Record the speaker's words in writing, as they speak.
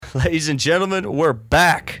Ladies and gentlemen, we're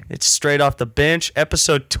back. It's Straight Off the Bench,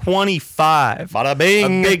 episode 25. Bada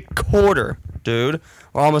bing. A big quarter, dude.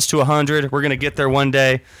 We're almost to 100. We're going to get there one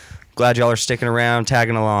day. Glad y'all are sticking around,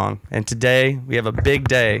 tagging along. And today, we have a big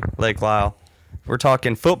day, Lake Lyle. We're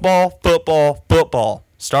talking football.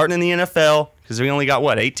 Starting in the NFL, because we only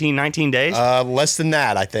got, 18, 19 days? Less than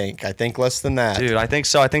that, I think. I think less than that. Dude, I think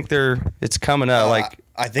so. I think it's coming up.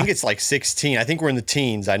 I think it's like 16. I think we're in the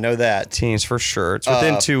teens. I know that. Teens, for sure. It's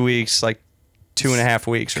within 2 weeks, like 2.5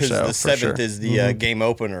 weeks or so. Because the 7th is the game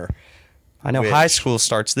opener. I know high school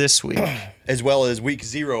starts this week. As well as week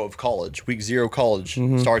 0 of college. Week 0 college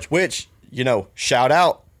starts, which, shout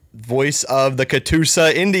out. Voice of the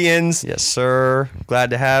Catoosa Indians. Yes, sir. Glad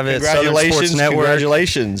to have it. Congratulations. Southern Sports Network.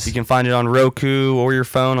 Congratulations. You can find it on Roku or your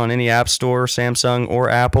phone on any app store, Samsung or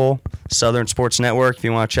Apple. Southern Sports Network, if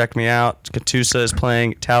you want to check me out. Catoosa is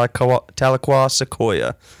playing Tahlequah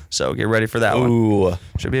Sequoia. So get ready for that one.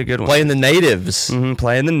 Should be a good one. Playing the natives.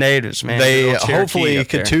 Playing the natives, man. Hopefully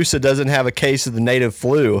Catoosa doesn't have a case of the native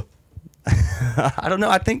flu. I don't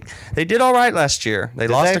know. I think they did all right last year. They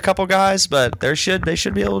lost a couple guys, but they should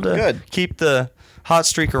be able to keep the hot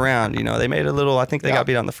streak around. They made a little. I think they got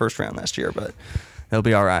beat out in the first round last year, but they'll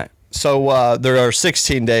be all right. So there are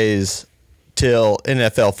 16 days till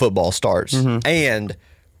NFL football starts, and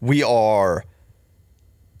we are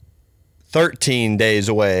 13 days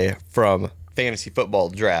away from fantasy football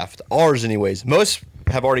draft. Ours, anyways. Most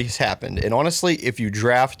have already happened. And honestly, if you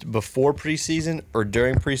draft before preseason or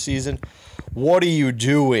during preseason, what are you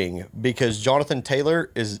doing? Because Jonathan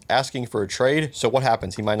Taylor is asking for a trade. So what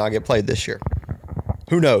happens? He might not get played this year.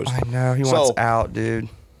 Who knows? I know. He wants out, dude.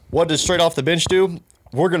 What does Straight Off the Bench do?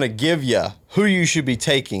 We're going to give you who you should be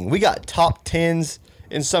taking. We got top 10s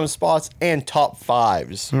in some spots and top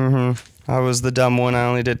 5s. I was the dumb one. I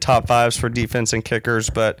only did top 5s for defense and kickers,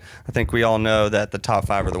 but I think we all know that the top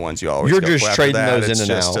 5 are the ones you always You're go just for. trading after that, those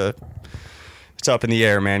in and out. It's up in the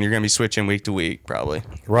air, man. You're going to be switching week to week, probably.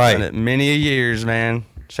 Right. Done it many a years, man,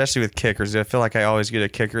 especially with kickers. I feel like I always get a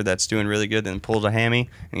kicker that's doing really good, then pulls a hammy,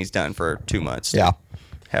 and he's done for 2 months. Yeah.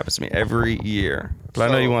 Happens to me every year. But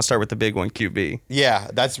I know you want to start with the big one, QB. Yeah,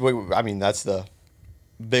 that's the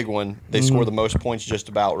big one. They score the most points just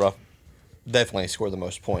about rough. Definitely score the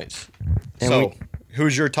most points. And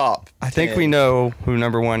who's your top? I think we know who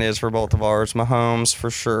number 1 is for both of ours. Mahomes, for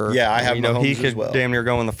sure. Yeah, I have Mahomes he could as well. damn near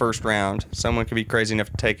go in the first round. Someone could be crazy enough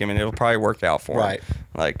to take him, and it'll probably work out for him. Right.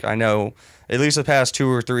 Like, I know at least the past 2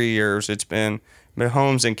 or 3 years, it's been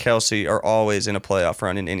Mahomes and Kelsey are always in a playoff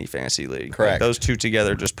run in any fantasy league. Correct. Like, those two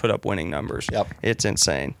together just put up winning numbers. Yep. It's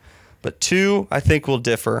insane. But 2, I think, will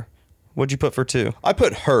differ. What'd you put for 2? I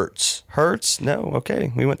put Hurts. Hurts? No.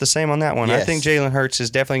 Okay. We went the same on that one. Yes. I think Jalen Hurts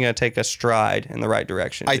is definitely going to take a stride in the right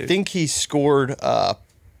direction. I think he scored the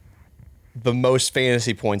most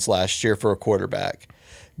fantasy points last year for a quarterback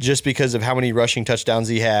just because of how many rushing touchdowns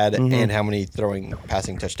he had and how many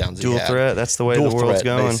passing touchdowns he had. Dual threat. That's the way the world's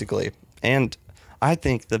going. Basically. And I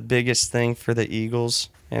think the biggest thing for the Eagles,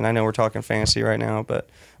 and I know we're talking fantasy right now, but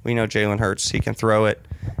we know Jalen Hurts. He can throw it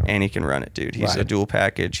and he can run it, dude. He's a dual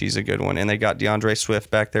package. He's a good one. And they got DeAndre Swift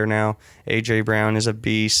back there now. A.J. Brown is a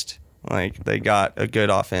beast. Like, they got a good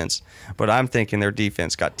offense. But I'm thinking their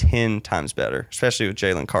defense got 10 times better, especially with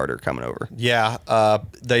Jalen Carter coming over. Yeah.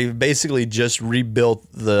 They basically just rebuilt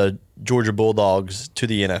the Georgia Bulldogs to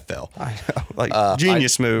the NFL. I know. Like,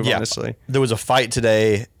 genius move, honestly. There was a fight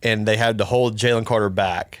today, and they had to hold Jalen Carter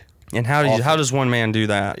back. And how does one man do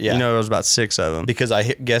that? Yeah. It was about 6 of them. Because I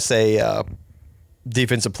guess a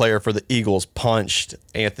defensive player for the Eagles punched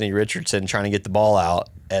Anthony Richardson trying to get the ball out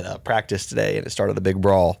at practice today, and it started a big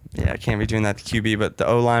brawl. Yeah, I can't be doing that to QB, but the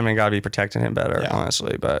O-lineman got to be protecting him better,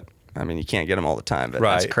 honestly. But, I mean, you can't get him all the time. But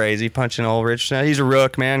that's crazy. Punching old Richardson. He's a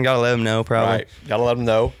rook, man. Got to let him know, probably. Right. Got to let him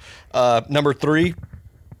know. Number 3.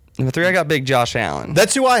 Number 3, I got Big Josh Allen.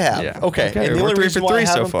 That's who I have. Yeah. Okay. And the We're only 3 reason for why 3 I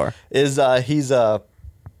have so him far. Is he's a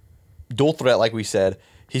dual threat, like we said.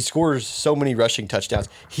 He scores so many rushing touchdowns.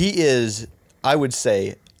 He is, I would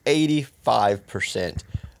say, 85%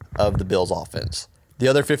 of the Bills' offense. The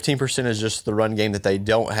other 15% is just the run game that they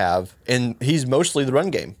don't have, and he's mostly the run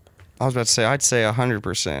game. I was about to say, I'd say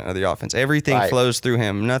 100% of the offense. Everything flows through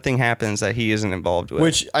him. Nothing happens that he isn't involved with.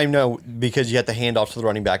 Which I know because you have to hand off to the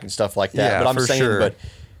running back and stuff like that. Yeah, but I'm saying, sure.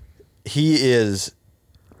 He is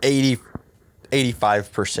 85%.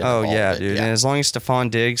 Oh, of yeah, it. dude. Yeah. And as long as Stephon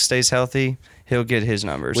Diggs stays healthy, he'll get his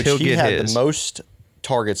numbers. Which he had the most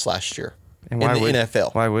targets last year. And in the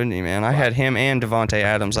NFL. Why wouldn't he, man? I had him and Devontae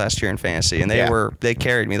Adams last year in fantasy, and they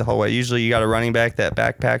carried me the whole way. Usually you got a running back that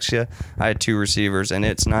backpacks you. I had 2 receivers, and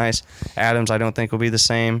it's nice. Adams I don't think will be the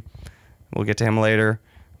same. We'll get to him later.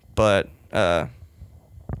 But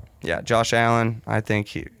Yeah, Josh Allen, I think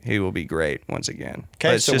he will be great once again. Okay,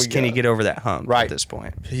 but it's so just can he get over that hump at this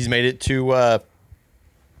point? He's made it to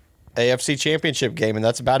AFC Championship game, and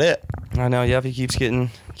that's about it. I know. Yep, he keeps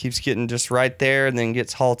getting just right there, and then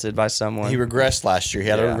gets halted by someone. He regressed last year. He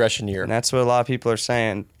had a regression year, and that's what a lot of people are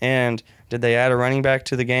saying. And did they add a running back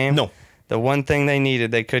to the game? No. The one thing they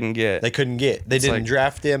needed, they couldn't get. They didn't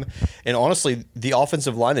draft him, and honestly, the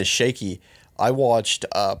offensive line is shaky. I watched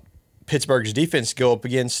Pittsburgh's defense go up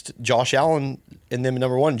against Josh Allen and them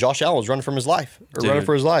number one. Josh Allen was running for his life.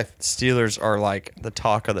 Steelers are like the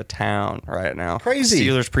talk of the town right now. Crazy.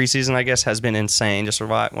 Steelers preseason, I guess, has been insane. Just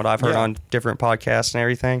what I've heard on different podcasts and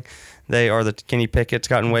everything. They are Kenny Pickett's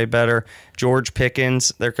gotten way better. George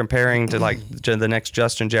Pickens, they're comparing to the next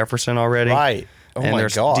Justin Jefferson already. Right. Oh and my their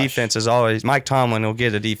gosh. defense is always Mike Tomlin will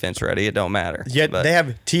get a defense ready. It don't matter. Yet they have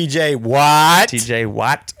TJ Watt. TJ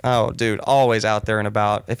Watt. Oh, dude, always out there and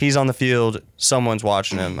about. If he's on the field, someone's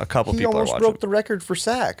watching him. A couple people are watching. He almost broke the record for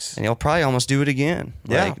sacks. And he'll probably almost do it again.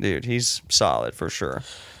 Yeah. Dude, he's solid for sure.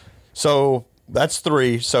 So that's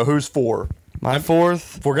 3. So who's 4? My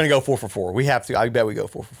 4th. We're going to go 4 for 4. We have to. I bet we go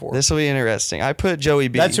 4 for 4. This will be interesting. I put Joey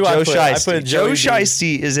B. That's who I put. Shiesty. I put Joey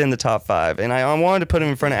Shiesty is in the top 5. And I wanted to put him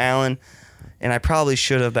in front of Allen. And I probably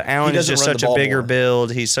should have, but Allen is just such a bigger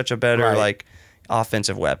build. He's such a better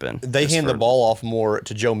offensive weapon. They hand the ball off more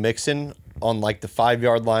to Joe Mixon on the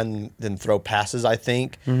 5-yard line than throw passes, I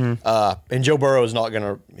think. Mm-hmm. And Joe Burrow is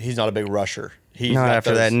he's not a big rusher. He's not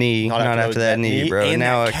after that knee. Not after that knee, bro. And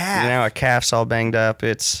now a calf's all banged up.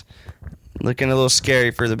 It's looking a little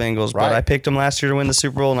scary for the Bengals. But I picked them last year to win the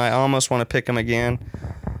Super Bowl, and I almost want to pick them again.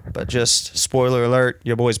 But just spoiler alert,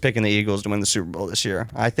 your boy's picking the Eagles to win the Super Bowl this year.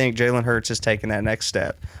 I think Jalen Hurts is taking that next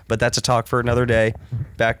step. But that's a talk for another day.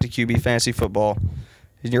 Back to QB fantasy football.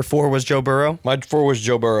 Your 4 was Joe Burrow? My 4 was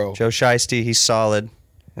Joe Burrow. Joe Shiesty, he's solid.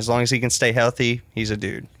 As long as he can stay healthy, he's a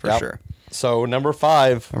dude for sure. So number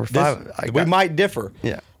 5. We might differ.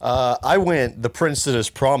 Yeah. I went the prince that is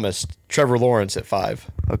promised, Trevor Lawrence at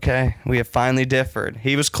 5. Okay, we have finally differed.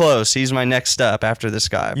 He was close. He's my next up after this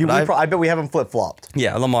guy. I bet we have him flip-flopped.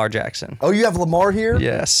 Yeah, Lamar Jackson. Oh, you have Lamar here?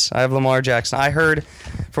 Yes, I have Lamar Jackson. I heard,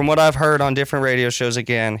 from what I've heard on different radio shows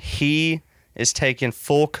again, he is taking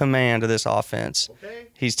full command of this offense. Okay.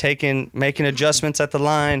 He's making adjustments at the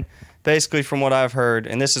line. Basically, from what I've heard,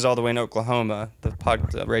 and this is all the way in Oklahoma,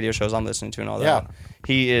 the radio shows I'm listening to and all that,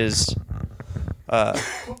 he is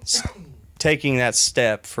taking that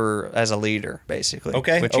step as a leader, basically.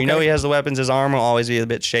 Okay. Which he has the weapons. His arm will always be a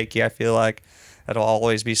bit shaky, I feel like. That'll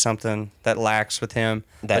always be something that lacks with him.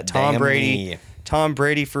 That Tom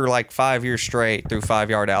Brady for 5 years straight threw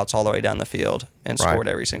 5-yard outs all the way down the field and scored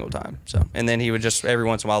every single time. So, and then he would just every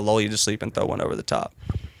once in a while lull you to sleep and throw one over the top.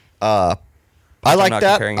 I like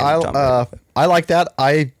that. I like that.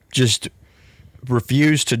 I just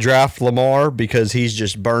refuse to draft Lamar because he's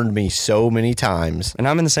just burned me so many times. And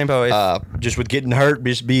I'm in the same boat. Just with getting hurt,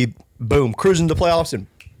 just be boom, cruising to the playoffs and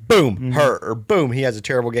boom, hurt, or boom, he has a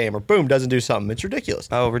terrible game, or boom, doesn't do something. It's ridiculous.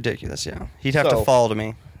 Oh, ridiculous, yeah. He'd have to fall to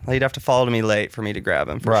me. He'd have to fall to me late for me to grab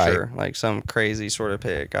him, for sure. Like some crazy sort of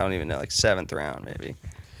pick. I don't even know, 7th round maybe.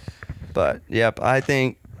 But, yep, I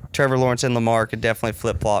think Trevor Lawrence and Lamar could definitely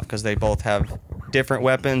flip-flop because they both have different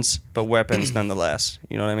weapons, but weapons nonetheless.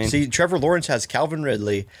 You know what I mean? See, Trevor Lawrence has Calvin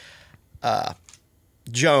Ridley,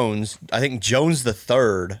 Jones, I think Jones the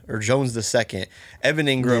third or Jones the second, Evan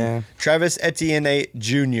Ingram, Travis Etienne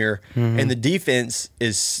Jr., and the defense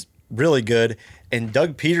is really good. And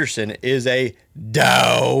Doug Peterson is a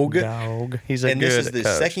dog. He's a good coach. And this is the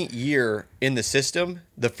second year in the system.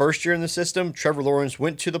 The first year in the system, Trevor Lawrence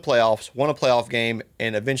went to the playoffs, won a playoff game,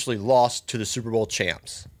 and eventually lost to the Super Bowl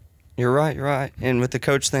champs. You're right. And with the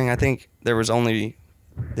coach thing, I think the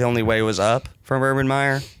only way was up from Urban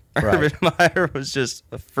Meyer. Urban Meyer was just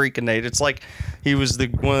a freaking Nate. It's like he was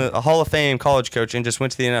a Hall of Fame college coach and just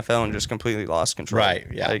went to the NFL and just completely lost control. Right,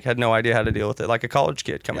 yeah. Had no idea how to deal with it. Like a college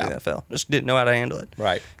kid coming to the NFL. Just didn't know how to handle it.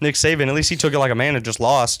 Right. Nick Saban, at least he took it like a man and just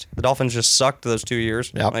lost. The Dolphins just sucked those 2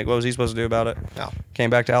 years. Yep. What was he supposed to do about it? Yeah. Came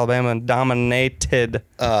back to Alabama and dominated.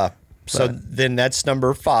 So then that's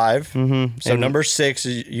number 5. Mm-hmm. So number 6,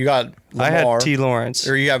 you got Lamar. I had T. Lawrence.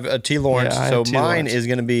 Or you have T. Lawrence. Yeah, so mine is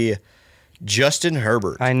going to be Justin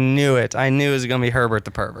Herbert. I knew it. I knew it was going to be Herbert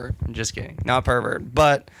the pervert. I'm just kidding. Not pervert.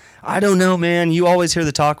 But I don't know, man. You always hear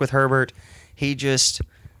the talk with Herbert. He can't.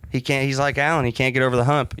 He's like Allen. He can't get over the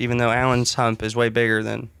hump, even though Allen's hump is way bigger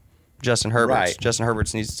than Justin Herbert's. Right. Justin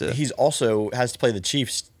Herbert's needs to. He's also has to play the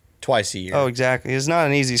Chiefs twice a year. Oh, exactly. It's not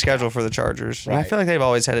an easy schedule for the Chargers. Right. And I feel like they've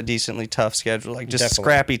always had a decently tough schedule, like just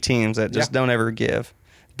scrappy teams that just don't ever give.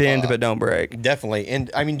 Bend but don't break. Definitely. And,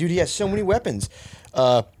 I mean, dude, he has so many weapons.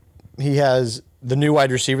 He has the new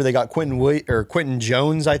wide receiver. They got Quentin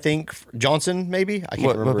Jones, I think. Johnson, maybe? I can't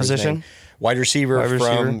remember what position? his name. Wide receiver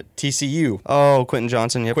from TCU. Oh, Quentin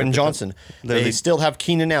Johnson. Yep. Quentin Johnson. They still have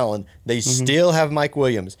Keenan Allen. They still have Mike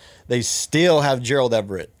Williams. They still have Gerald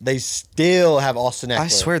Everett. They still have Austin Eckler. I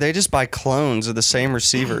swear, they just buy clones of the same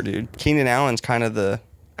receiver, dude. Keenan Allen's kind of the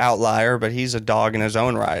outlier, but he's a dog in his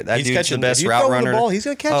own right. That dude's the best route runner. The ball, he's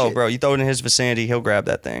gonna catch it. Oh, bro, you throw it in his vicinity, he'll grab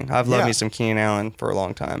that thing. I've loved me some Keenan Allen for a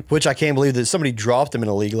long time. Which I can't believe that somebody dropped him in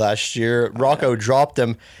a league last year. Rocco dropped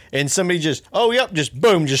him, and somebody just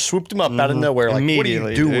boom, just swooped him up out of nowhere. Like, what are you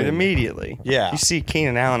doing? Dude, immediately. Yeah. You see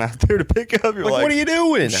Keenan Allen out there to pick up. You're like, what are you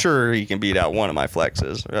doing? Sure, he can beat out one of my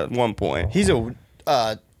flexes at one point. He's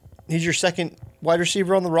your second wide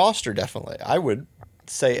receiver on the roster, definitely. I would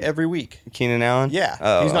say every week. Keenan Allen? Yeah.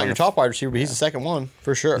 Oh, he's not your top wide receiver, but he's the second one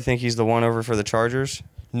for sure. You think he's the one over for the Chargers?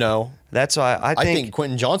 No. That's why I think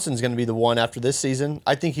Quentin Johnson's going to be the one after this season.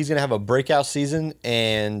 I think he's going to have a breakout season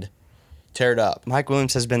and tear it up. Mike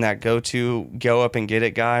Williams has been that go up and get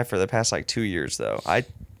it guy for the past 2 years, though. I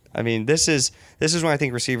mean, this is when I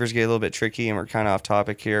think receivers get a little bit tricky, and we're kind of off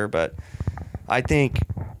topic here, but I think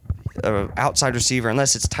outside receiver,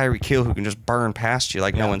 unless it's Tyreek Hill who can just burn past you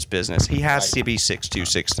like no one's business, he has to be 6'2",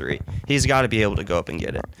 6'3". He's got to be able to go up and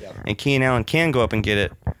get it. Yep. And Keenan Allen can go up and get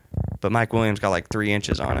it, but Mike Williams got 3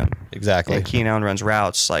 inches on him. Exactly. And Keenan Allen runs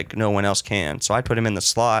routes like no one else can. So I put him in the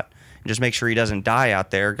slot and just make sure he doesn't die out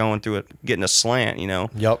there going through it, getting a slant,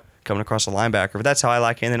 Yep. coming across the linebacker. But that's how I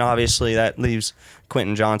like it. And then obviously that leaves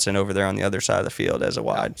Quentin Johnson over there on the other side of the field as a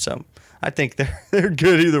wide. So I think they're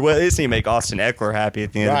good either way. They just need to make Austin Eckler happy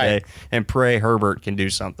at the end of the day and pray Herbert can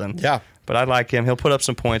do something. Yeah. But I like him. He'll put up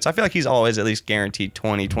some points. I feel like he's always at least guaranteed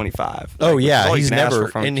 20, 25. Oh, yeah. He's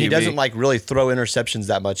never, and he doesn't really throw interceptions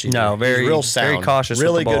that much either. No, he's real sound. Very cautious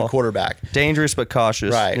really with the ball. Good quarterback. Dangerous but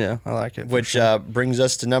cautious. Right. Yeah, I like it. Which brings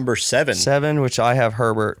us to number 7. 7, which I have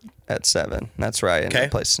Herbert at 7. That's right. Okay.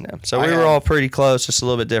 Placing him. So we were all pretty close, just a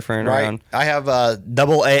little bit different. Right. Around. I have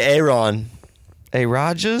double A-Ron. A.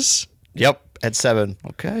 Rodgers? Yep, at 7.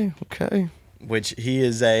 Okay. Which he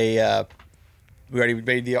is a we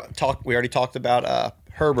already talked about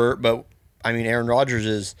Herbert, but I mean Aaron Rodgers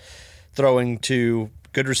is throwing to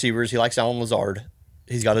good receivers. He likes Allen Lazard.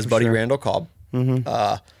 He's got his buddy Randall Cobb.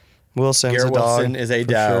 Mm-hmm. Wilson's Garrett a dog. Wilson is a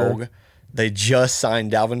dog. Sure. They just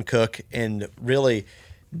signed Dalvin Cook, and really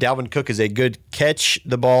Dalvin Cook is a good catch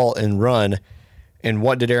the ball and run. And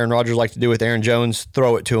what did Aaron Rodgers like to do with Aaron Jones?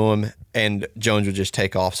 Throw it to him, and Jones would just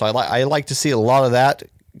take off. So I like to see a lot of that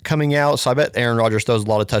coming out. So I bet Aaron Rodgers throws a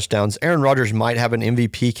lot of touchdowns. Aaron Rodgers might have an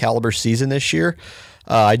MVP caliber season this year.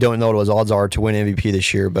 I don't know what his odds are to win MVP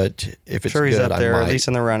this year, but if it's he's good, up there, I might. at least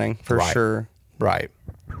in the running for sure. Right.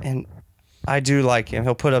 And I do like him.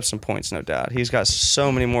 He'll put up some points, no doubt. He's got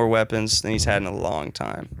so many more weapons than he's had in a long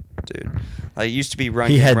time, dude. Like, it used to be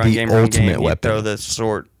run game. Weapon. Throw the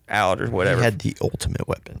sort out or whatever. He had the ultimate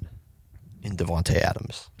weapon in Devontae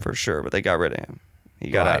Adams. For sure, but they got rid of him. He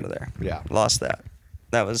got out of there. Yeah. Lost that.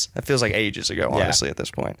 That feels like ages ago, honestly, at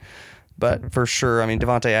this point. But for sure, I mean,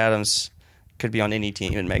 Devontae Adams could be on any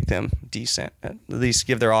team and make them decent. At least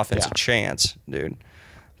give their offense a chance, dude.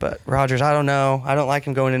 But Rodgers, I don't know. I don't like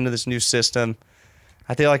him going into this new system.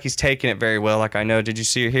 I feel like he's taking it very well. Like, I know, did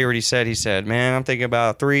you hear what he said? He said, man, I'm thinking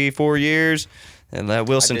about 3-4 years and let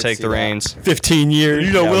Wilson take the reins. 15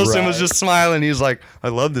 years. Wilson was just smiling. He was like, I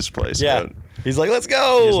love this place. Yeah. Man. He's like, let's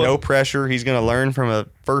go. There's no pressure. He's going to learn from a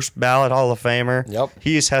first ballot Hall of Famer. Yep.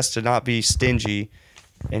 He just has to not be stingy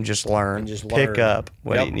and just learn. Pick up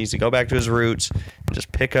what he needs to go back to his roots and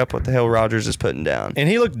just pick up what the hell Rodgers is putting down. And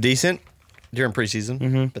he looked decent during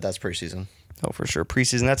preseason, but that's preseason. Oh, for sure.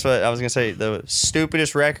 Preseason. That's what I was going to say. The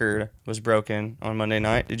stupidest record was broken on Monday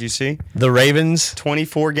night. Did you see? The Ravens.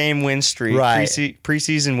 24-game win streak. Right.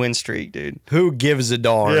 Preseason win streak, dude. Who gives a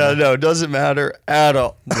darn? Yeah, no, it doesn't matter at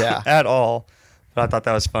all. Yeah. At all. But I thought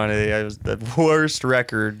that was funny. It was the worst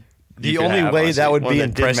record. The only way that would be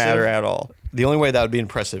impressive. Didn't matter at all. The only way that would be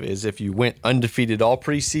impressive is if you went undefeated all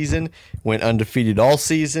preseason, went undefeated all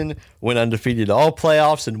season, went undefeated all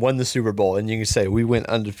playoffs, and won the Super Bowl. And you can say, we went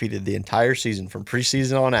undefeated the entire season. From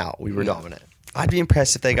preseason on out, we were dominant. I'd be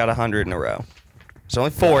impressed if they got 100 in a row. It's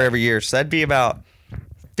only 4 every year, so that'd be about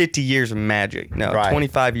 50 years of magic. No,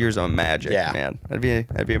 25 years of magic, man.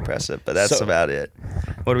 That'd be impressive, but that's about it.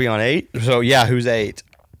 What are we on, 8? So, yeah, who's 8?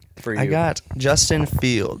 For you. I got Justin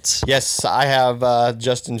Fields. Yes, I have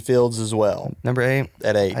Justin Fields as well. Number 8?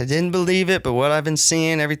 At 8. I didn't believe it, but what I've been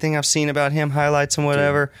seeing, everything I've seen about him, highlights and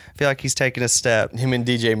whatever, I feel like he's taking a step. Him and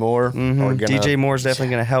DJ Moore. DJ Moore's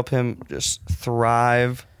definitely going to help him just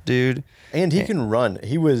thrive, dude. And he can run.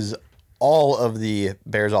 He was all of the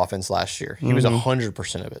Bears offense last year. He was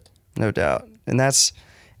 100% of it. No doubt. And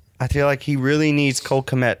I feel like he really needs Cole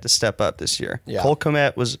Kmet to step up this year. Yeah. Cole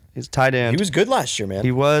Kmet was his tight end. He was good last year, man.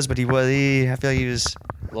 He was, but I feel like he was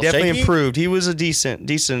definitely shaky? improved. He was a decent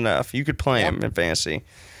enough. You could play him in fantasy.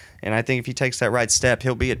 And I think if he takes that right step,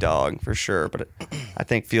 he'll be a dog for sure. But I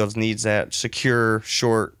think Fields needs that secure,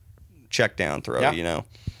 short check down throw, you know.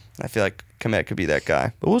 I feel like Kmet could be that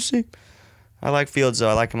guy. But we'll see. I like Fields, though.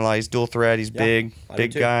 I like him a lot. He's dual threat. He's big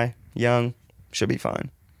guy, young. Should be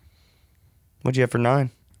fine. What'd you have for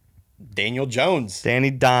 9? Daniel Jones.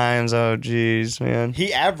 Danny Dimes. Oh, jeez, man.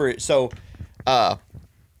 He averaged. So,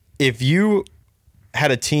 if you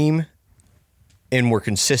had a team and were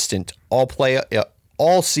consistent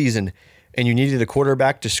all season, and you needed a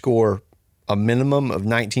quarterback to score a minimum of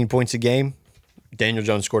 19 points a game, Daniel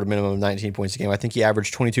Jones scored a minimum of 19 points a game. I think he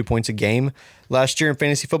averaged 22 points a game last year in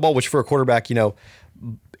fantasy football, which for a quarterback,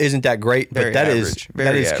 isn't that great, but that is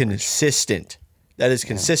consistent. That is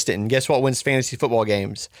consistent. And guess what wins fantasy football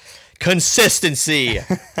games? Consistency.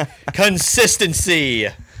 Consistency.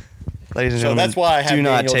 Ladies and gentlemen, that's why I have do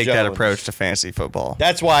not take that approach to fantasy football.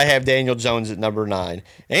 That's why I have Daniel Jones at number 9.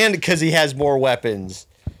 And because he has more weapons.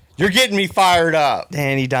 You're getting me fired up.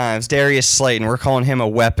 Danny Dimes, Darius Slayton. We're calling him a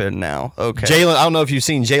weapon now. Okay. Jalen, I don't know if you've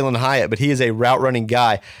seen Jalen Hyatt, but he is a route running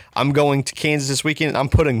guy. I'm going to Kansas this weekend. I'm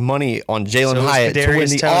putting money on Jalen Hyatt to win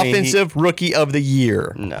the Offensive Rookie of the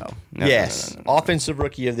Year. No. Yes. Offensive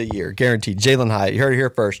Rookie of the Year. Guaranteed. Jalen Hyatt. You heard it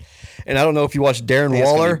here first. And I don't know if you watched Darren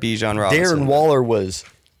Waller. Darren Waller was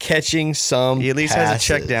catching some He at least passes. has a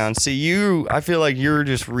check down. See, I feel like you're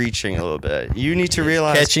just reaching a little bit. You need to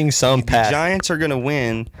realize catching some passes. The Giants are going to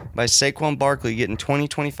win by Saquon Barkley getting 20,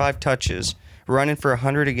 25 touches, running for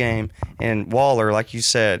 100 a game, and Waller, like you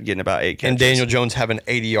said, getting about 8 catches. And Daniel Jones having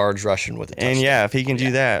 80 yards rushing with a touchdown. And if he can do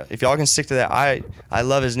that, if y'all can stick to that, I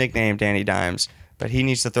love his nickname, Danny Dimes. But he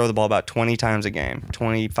needs to throw the ball about 20 times a game,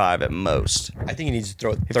 25 at most. I think he needs to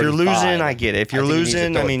throw it 35. If you're losing, I get it. If you're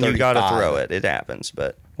losing, I mean, you got to throw it. It happens.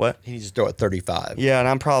 But what? He needs to throw it 35. Yeah, and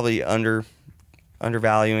I'm probably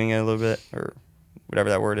undervaluing it a little bit, or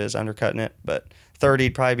whatever that word is, undercutting it. But 30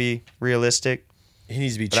 would probably be realistic. He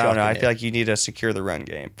needs to be chucking it. I don't know. I feel like you need to secure the run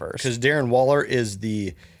game first. Because Darren Waller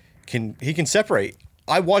he can separate.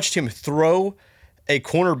 I watched him throw a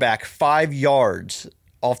cornerback 5 yards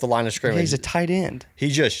off the line of scrimmage. Yeah, he's a tight end. He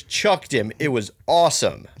just chucked him. It was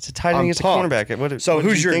awesome. It's a tight end against a cornerback. So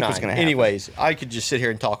who's your 9? Anyways, I could just sit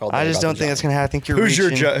here and talk all day. I just don't think that's going to happen. I think you're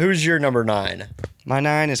Who's your number 9? My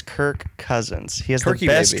 9 is Kirk Cousins. He has the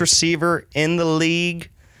best receiver in the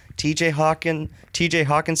league. TJ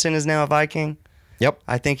Hawkinson is now a Viking. Yep.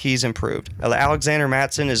 I think he's improved. Alexander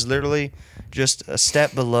Mattson is literally just a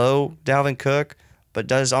step below Dalvin Cook, but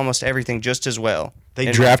does almost everything just as well. They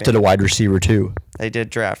drafted a wide receiver, too. They did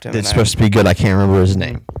draft him. It's supposed to be good. I can't remember his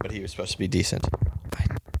name, but he was supposed to be decent.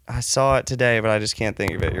 I saw it today, but I just can't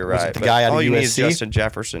think of it. You're right. It the guy out of all you USC? Need is Justin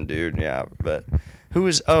Jefferson, dude. Yeah, but who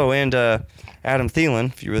is? Oh, and Adam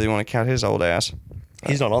Thielen, if you really want to count his old ass.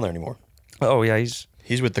 He's not on there anymore. Oh yeah,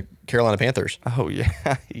 he's with the Carolina Panthers. Oh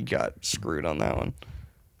yeah, he got screwed on that one.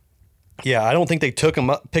 Yeah, I don't think they picked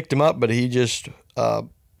him up, but he just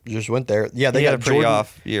went there. Yeah, they had a pretty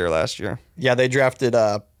off year last year. Yeah, they drafted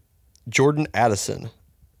Jordan Addison,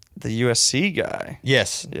 the USC guy.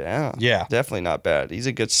 Yes. Yeah. Yeah. Definitely not bad. He's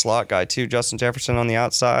a good slot guy too. Justin Jefferson on the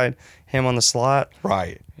outside, him on the slot.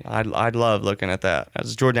 Right. I'd love looking at that.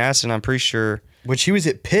 As Jordan Addison, I'm pretty sure. Which he was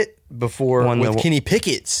at Pitt before with Kenny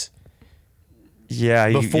Pickett's. Yeah,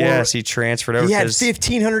 he transferred over. He had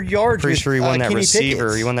 1,500 yards. Pretty sure he won that Kenny receiver.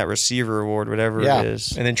 Pickett's. He won that receiver award, whatever it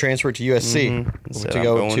is. And then transferred to USC to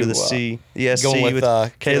go to the C. The SC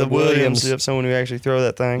with Caleb Williams. You have someone who actually throw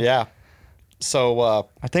that thing. Yeah. So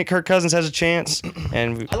I think Kirk Cousins has a chance.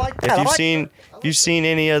 And I like that. If you've seen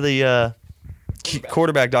any of the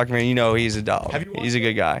quarterback documentary, you know he's a dog. He's a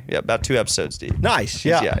good guy. Yeah, about 2 episodes deep. Nice.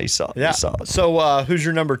 Yeah. He's solid. Yeah. He's solid. So who's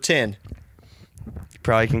your number 10? You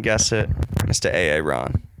probably can guess it. Mr. A.A.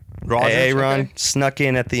 Ron. Rodgers, Ron snuck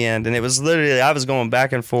in at the end, and it was literally, I was going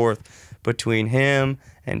back and forth between him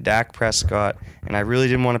and Dak Prescott, and I really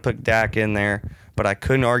didn't want to put Dak in there, but I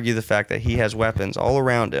couldn't argue the fact that he has weapons all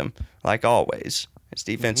around him, like always. His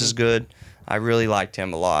defense is good. I really liked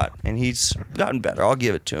him a lot, and he's gotten better. I'll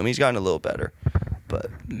give it to him. He's gotten a little better, but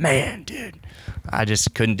man, dude, I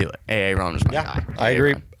just couldn't do it. A.A. Ron was my guy. I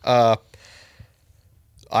agree.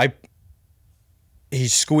 He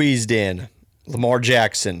squeezed in Lamar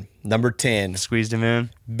Jackson, number 10. Squeezed him in.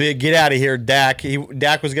 Big, get out of here, Dak.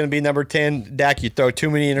 Dak was going to be number 10. Dak, you throw too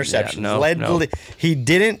many interceptions. No. He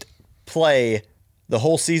didn't play the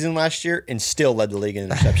whole season last year and still led the league in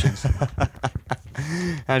interceptions.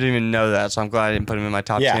 I didn't even know that, so I'm glad I didn't put him in my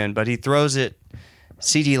top 10. But he throws it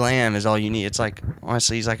CeeDee Lamb is all you need. It's like,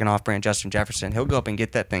 honestly, he's like an off-brand Justin Jefferson. He'll go up and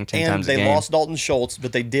get that thing 10 times a game. And they lost Dalton Schultz,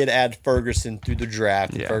 but they did add Ferguson through the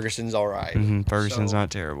draft. Yeah. Ferguson's all right. Ferguson's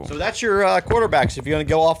not terrible. So that's your quarterbacks. If you're going to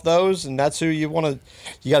go off those, and that's who you want to,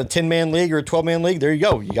 you got a 10-man league or a 12-man league, there you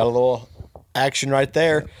go. You got a little action right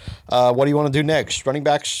there. What do you want to do next? Running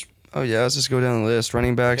backs? Oh, yeah, let's just go down the list.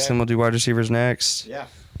 Running backs, then we'll do wide receivers next. Yeah.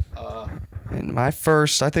 And my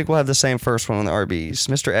first, I think we'll have the same first one on the RBs,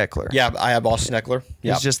 Mr. Eckler. Yeah, I have Austin Eckler.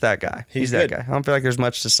 He's just that guy. He's that guy. I don't feel like there's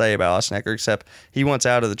much to say about Austin Eckler except he wants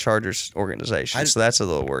out of the Chargers organization, so that's a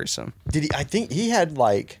little worrisome. Did he? I think he had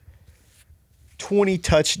like 20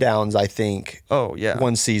 touchdowns, I think. Oh, yeah.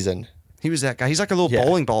 One season. He was that guy. He's like a little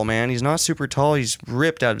bowling ball, man. He's not super tall. He's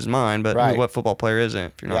ripped out of his mind, but what football player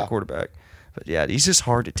isn't if you're not a quarterback? But, yeah, he's just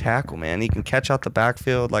hard to tackle, man. He can catch out the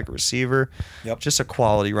backfield like a receiver. Yep. Just a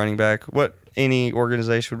quality running back. What any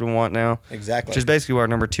organization would want now. Exactly. Which is basically what our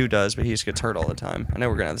number 2 does, but he just gets hurt all the time. I know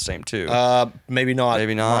we're going to have the same 2. Maybe not.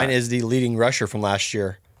 Maybe not. Mine is the leading rusher from last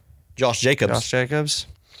year, Josh Jacobs. Josh Jacobs.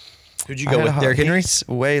 Who'd you go with, Derrick Henry? He's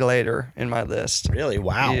way later in my list. Really?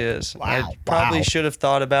 Wow. He is. Wow. I probably should have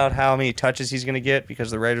thought about how many touches he's going to get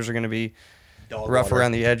because the Raiders are going to be rough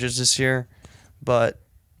around the edges this year, but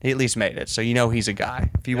he at least made it. So you know he's a guy.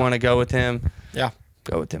 If you want to go with him,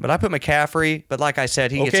 go with him. But I put McCaffrey, but like I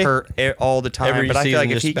said, he gets hurt all the time. But I feel like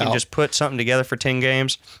if he can just put something together for 10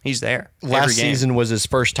 games, he's there. Last season was his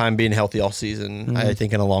first time being healthy all season, I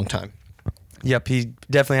think, in a long time. Yep, he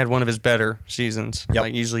definitely had one of his better seasons. Yep.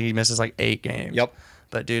 Like usually he misses like 8 games. Yep.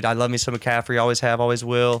 But dude, I love me some McCaffrey. Always have, always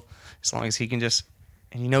will. As long as he can just,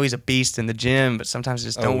 and you know he's a beast in the gym, but sometimes it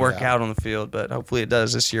just don't work out on the field. But hopefully it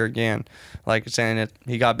does this year again. Like saying it,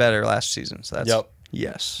 he got better last season. So that's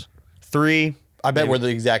yes. 3. I bet we're the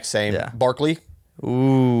exact same. Yeah. Barkley.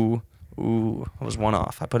 Ooh, I was one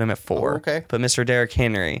off. I put him at 4. Oh, okay. Put Mr. Derrick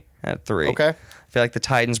Henry at 3. Okay. I feel like the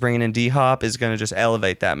Titans bringing in D-Hop is going to just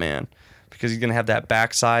elevate that man. Because he's going to have that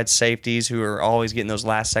backside safeties who are always getting those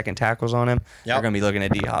last-second tackles on him. They're going to be looking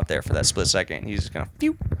at D-Hop there for that split second. He's just going to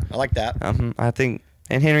phew. I like that. I think,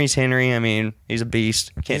 and Henry's Henry. I mean, he's a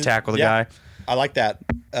beast. Can't tackle the guy. I like that.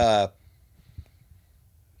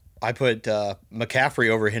 I put McCaffrey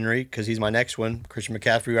over Henry because he's my next one. Christian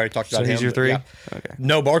McCaffrey, we already talked about him. So he's your 3? Yeah. Okay.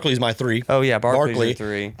 No, Barkley's my 3. Oh, yeah, Barkley's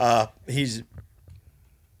your 3. He's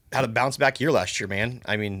had a bounce-back year last year, man.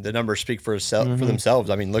 I mean, the numbers speak for themselves.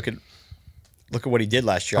 I mean, look at what he did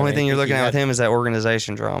last year. The only thing you're looking at with him is that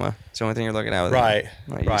organization drama. It's the only thing you're looking at with him.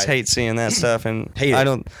 Like, you just hate seeing that stuff, and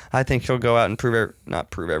I think he'll go out and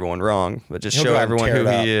not prove everyone wrong, but just show everyone who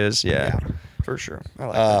he is. Yeah, for sure. I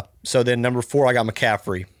like that. So then number 4, I got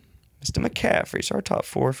McCaffrey. Mr. McCaffrey's our top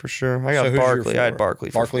 4 for sure. I got So Barkley. I had Barkley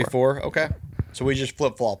for Barkley 4. Okay. So we just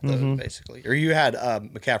flip-flopped those, basically. Or you had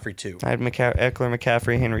McCaffrey 2. I had Eckler,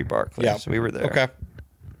 McCaffrey, Henry, Barkley. Yeah. So we were there. Okay.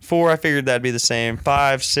 4, I figured that'd be the same.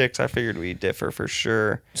 5, 6, I figured we'd differ for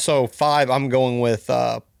sure. So 5, I'm going with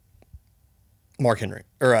Mark Henry.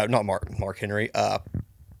 Or not Mark Henry.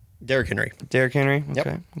 Derrick Henry. Derrick Henry? Okay.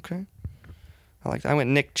 Yep. Okay. I like that. I went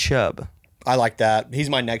Nick Chubb. I like that. He's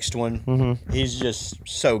my next one. He's just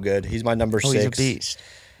so good. He's my number 6. He's a beast.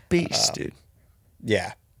 Beast, dude.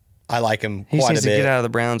 Yeah. I like him He quite a needs bit. to get out of the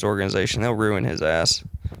Browns organization. They'll ruin his ass.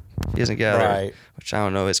 He doesn't get out of there, which I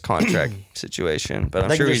don't know his contract situation, but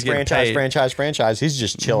I'm sure he's getting paid. Franchise. He's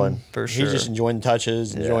just chilling. For sure. He's just enjoying the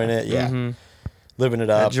touches, enjoying it. Yeah. Living it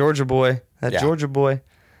up. That Georgia boy. Georgia boy.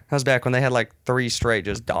 That was back when they had like 3 straight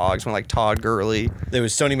just dogs, when like Todd Gurley. There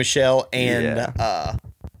was Sony Michel and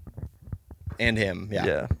him.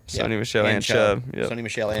 Yeah. Sony Michel and Chubb. Yep. Sony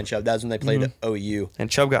Michel and Chubb. That was when they played at OU. And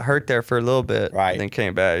Chubb got hurt there for a little bit. Right. And then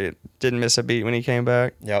came back. Didn't miss a beat when he came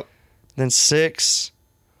back. Yep. Then 6,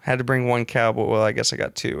 had to bring 1 Cowboy. Well, I guess I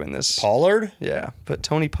got 2 in this. Pollard? Yeah. But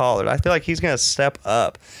Tony Pollard, I feel like he's going to step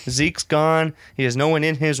up. Zeke's gone. He has no one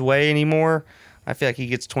in his way anymore. I feel like he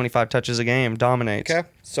gets 25 touches a game, dominates. Okay.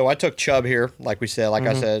 So I took Chubb here, like we said.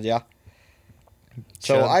 I said, yeah.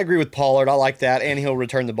 So Chubb. I agree with Pollard. I like that. And he'll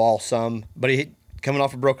return the ball some. But he coming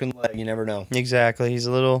off a broken leg, you never know. Exactly. He's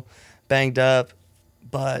a little banged up,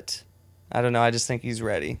 but I don't know. I just think he's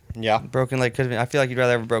ready. Yeah. Broken leg could have been. I feel like you'd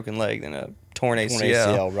rather have a broken leg than a torn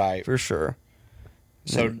ACL. Right. For sure.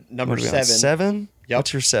 So number 7. 7? Yep.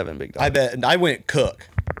 What's your 7, big dog? I bet. I went Cook.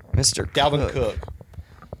 Mr. Dalvin Cook.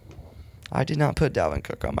 I did not put Dalvin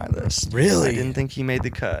Cook on my list. Really? I didn't think he made the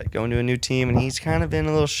cut. Going to a new team, and he's kind of been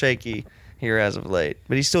a little shaky here as of late.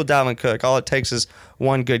 But he's still Dalvin Cook. All it takes is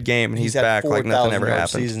 1 good game, and he's back like nothing ever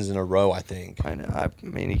happened. 4,000 seasons in a row, I think. I know. I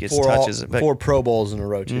mean, he gets touches. 4 Pro Bowls in a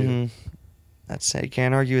row, too. You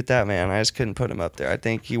can't argue with that, man. I just couldn't put him up there. I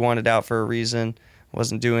think he wanted out for a reason.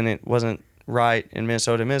 Wasn't doing it. Wasn't right in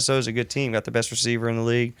Minnesota. Minnesota's a good team. Got the best receiver in the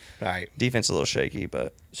league. Right. Defense a little shaky,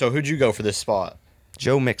 but So who'd you go for this spot?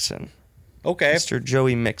 Joe Mixon. Okay. Mr.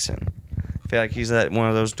 Joey Mixon. I feel like he's one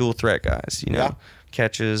of those dual threat guys, Yeah.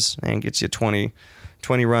 catches and gets you 20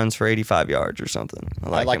 runs for 85 yards or something. I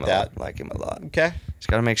like him that. Like him a lot. Okay. He's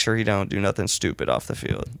got to make sure he don't do nothing stupid off the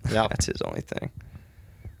field. Yeah. That's his only thing.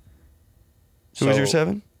 Who was your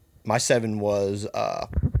 7? My 7 was,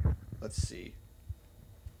 let's see.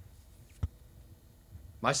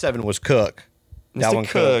 My 7 was Cook. Mr.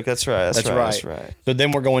 Cook. That's right. That's right. So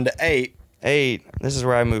then we're going to 8. 8. This is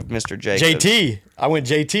where I moved Mr. Jacobs. JT. I went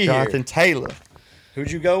JT Jonathan here. Taylor.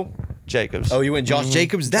 Who'd you go? Jacobs. Oh, you went Josh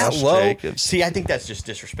Jacobs that Josh low? Jacobs. See, I think that's just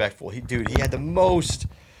disrespectful. He had the most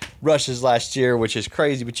rushes last year, which is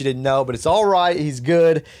crazy, but you didn't know. But it's all right. He's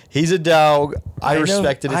good. He's a dog. I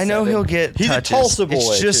respect it. I know he'll get He's touches. a Tulsa boy,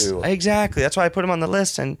 it's just, too. Exactly. That's why I put him on the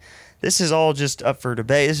list. And this is all just up for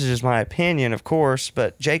debate. This is just my opinion, of course.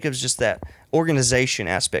 But Jacobs, just that organization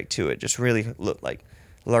aspect to it, just really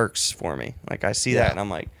lurks for me. Like, I see that, and I'm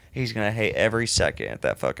like, he's going to hate every second at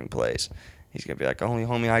that fucking place. He's going to be like, the only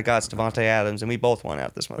homie I got is Devontae Adams, and we both want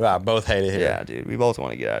out this month. Right, both hate it here. Yeah, dude, we both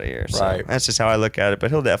want to get out of here. So right. That's just how I look at it,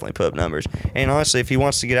 but he'll definitely put up numbers. And honestly, if he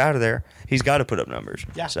wants to get out of there, he's got to put up numbers.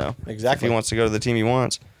 Yeah, so exactly. If he wants to go to the team he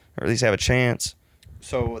wants, or at least have a chance.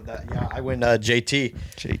 So, I went JT.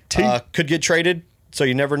 JT. Could get traded, so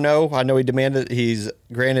you never know. I know he's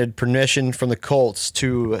granted permission from the Colts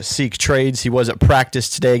to seek trades. He was at practice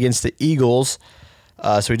today against the Eagles,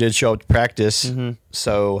 so he did show up to practice. Mm-hmm.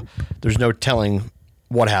 So there's no telling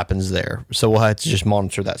what happens there. So we'll have to just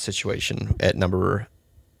monitor that situation at number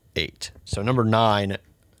 8. So number 9,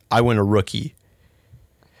 I went a rookie,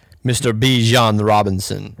 Mr. Bijan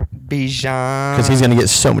Robinson. Bijan. Because he's going to get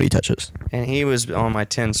so many touches. And he was on my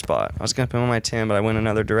 10 spot. I was going to put him on my 10, but I went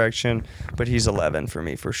another direction. But he's 11 for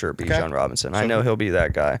me, for sure, Bijan Robinson. I know he'll be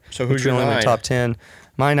that guy. So who's your 9? In the top 10.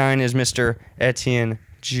 My 9 is Mr. Etienne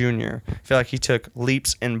Jr. I feel like he took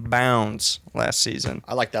leaps and bounds last season.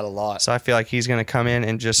 I like that a lot. So I feel like he's going to come in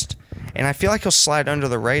and I feel like he'll slide under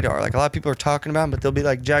the radar. Like, a lot of people are talking about him, but they'll be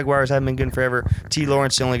like, Jaguars haven't been good forever. T.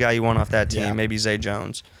 Lawrence, the only guy you want off that team. Yeah. Maybe Zay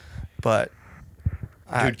Jones. But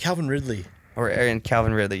Dude, Calvin Ridley. And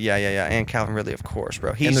Calvin Ridley. Yeah. And Calvin Ridley, of course,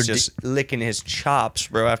 bro. He's just licking his chops,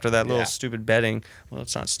 bro, after that little stupid betting. Well,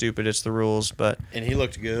 it's not stupid. It's the rules, but... And he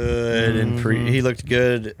looked good. He looked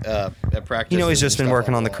good at practice. He's just been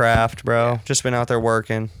working on the craft, bro. Yeah. Just been out there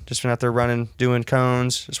working. Just been out there running, doing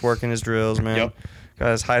cones, just working his drills, man. Yep.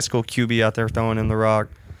 Got his high school QB out there throwing him the rock.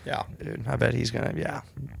 Yeah. Dude, I bet he's going to...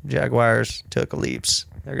 Jaguars took leaps.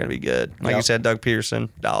 They're going to be good. Like you said, Doug Peterson,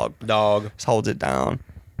 dog. Just holds it down.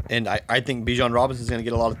 And I think Bijan Robinson's going to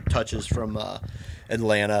get a lot of touches from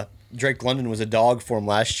Atlanta. Drake London was a dog for him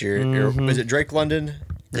last year. Mm-hmm. Is it Drake London?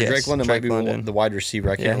 Yes, Drake London might be the wide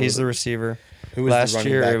receiver. He's the receiver. Who was last the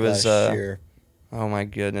running year? back It was. last year? Oh my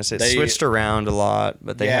goodness! It switched around a lot,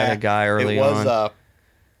 but they had a guy early on.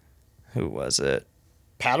 Who was it?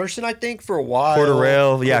 Patterson, I think, for a while.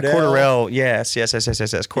 Cordell. Yes.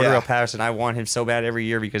 Cordell Patterson. I want him so bad every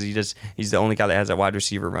year because he's the only guy that has that wide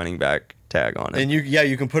receiver running back tag on it. And you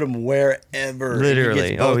can put him wherever.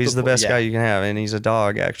 Literally. He's the best guy you can have, and he's a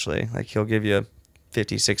dog actually. Like, he'll give you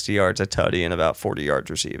 50, 60 yards a tutty and about 40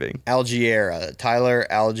 yards receiving. Tyler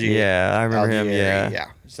Algier. Yeah, I remember him.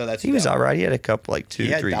 Yeah. So he was all right. He had a couple 2-3 games. He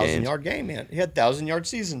had a 1,000-yard game, man. He had 1,000-yard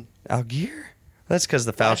season. Algier. That's because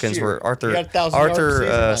the Falcons were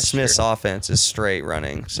Arthur Smith's offense is straight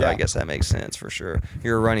running, so I guess that makes sense for sure.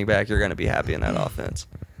 You're a running back, you're going to be happy in that offense.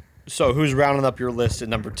 So who's rounding up your list at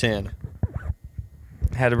number 10?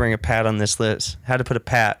 Had to bring a pat on this list. Had to put a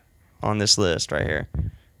pat on this list right here.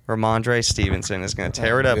 Ramondre Stevenson is going to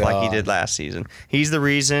tear it up like he did last season. He's the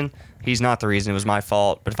reason. He's not the reason. It was my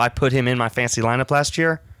fault. But if I put him in my fantasy lineup last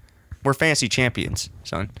year, we're fantasy champions,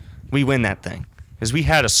 son. We win that thing. Because we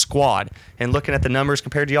had a squad, and looking at the numbers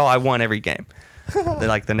compared to y'all, I won every game.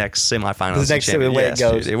 Like the next semifinals. The next way it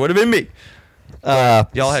goes. Dude, it would have been me.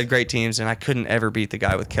 Y'all had great teams, and I couldn't ever beat the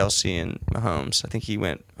guy with Kelsey and Mahomes. I think he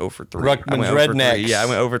went 0-3. Ruckman's Rednecks. Yeah, I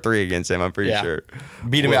went 0-3 against him, I'm pretty sure.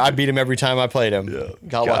 I beat him every time I played him. Yeah.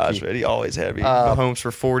 Got lucky. Man, he always had me. Mahomes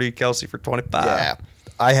for 40, Kelsey for 25. Yeah.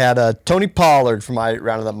 I had Tony Pollard for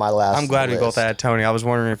rounding up my last I'm glad list. we both had Tony. I was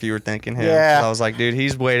wondering if you were thinking him. Yeah. I was like, dude,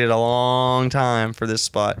 he's waited a long time for this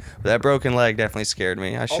spot. But that broken leg definitely scared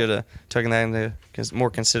me. I should have taken that into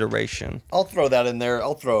more consideration. I'll throw that in there.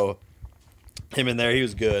 I'll throw him in there. He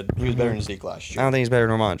was good. He was better than Zeke last year. I don't think he's better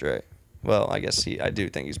than Ramondre. Well, I guess I do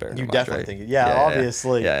think he's better than Ramondre. You definitely think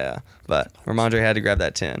obviously. Yeah. But Ramondre had to grab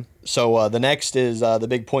that 10. So the next is the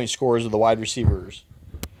big point scorers of the wide receivers.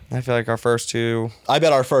 I feel like our first two. I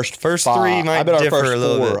bet our first three might differ a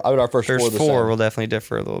little bit. I bet our first four will definitely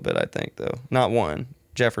differ a little bit, I think, though. Not one.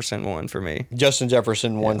 Jefferson won for me. Justin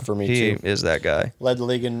Jefferson won for me, too. He is that guy. Led the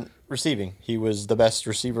league in receiving. He was the best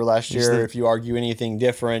receiver last year. If you argue anything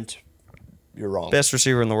different, you're wrong. Best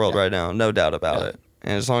receiver in the world right now, no doubt about it.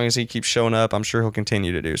 And as long as he keeps showing up, I'm sure he'll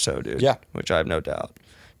continue to do so, dude. Yeah. Which I have no doubt.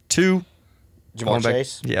 2. Jamar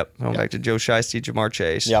Chase? Going back to Joe Shiesty, Jamar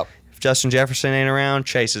Chase. Yep. If Justin Jefferson ain't around,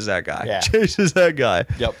 Chase is that guy. Yeah. Chase is that guy.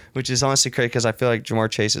 Yep. Which is honestly crazy because I feel like Jamar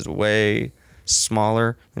Chase is way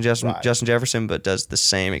smaller than Justin Jefferson, but does the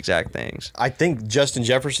same exact things. I think Justin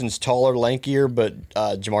Jefferson's taller, lankier, but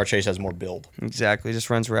Jamar Chase has more build. Exactly. Just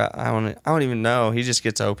runs around. I don't even know. He just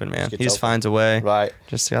gets open, man. He just finds a way. Right.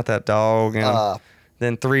 Just got that dog. And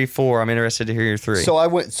then 3, 4. I'm interested to hear your 3.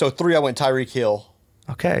 So 3. I went Tyreek Hill.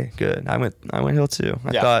 Okay, good. I went Hill too.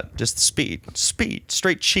 I thought just speed,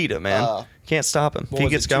 straight cheetah, man. Can't stop him. If he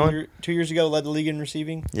gets going. 2 years ago, led the league in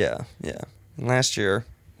receiving. Yeah. And last year,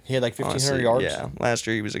 he had like 1,500 yards. Yeah, last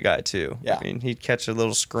year he was a guy too. Yeah. I mean, he'd catch a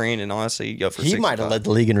little screen and honestly he'd go for. He might have led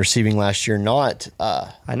the league in receiving last year. Not.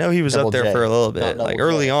 I know he was up there for a little bit. Like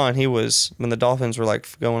early on, he was when the Dolphins were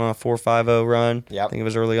like going on a 4-5-0 run. Yeah, I think it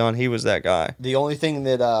was early on. He was that guy. The only thing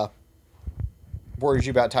that worries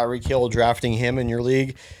you about Tyreek Hill drafting him in your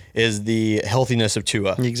league is the healthiness of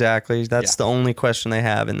Tua. Exactly. That's the only question they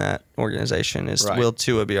have in that organization is will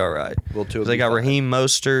Tua be all right? Will Tua? They got Raheem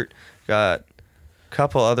Mostert, got a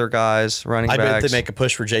couple other guys running backs. I bet they make a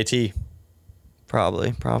push for JT.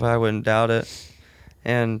 Probably. I wouldn't doubt it.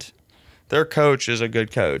 And their coach is a good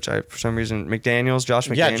coach. For some reason, Josh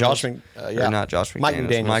McDaniels. Yeah, not Josh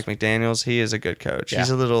McDaniels. Mike McDaniels. He is a good coach. Yeah.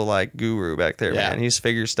 He's a little like guru back there, man. He's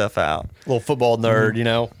figured stuff out. Little football nerd, you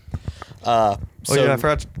know. I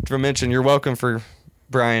forgot to mention, you're welcome for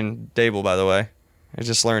Brian Dable, by the way. I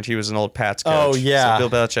just learned he was an old Pats coach. Oh, yeah. So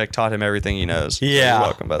Bill Belichick taught him everything he knows. Yeah. So you're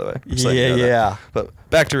welcome, by the way. Yeah. But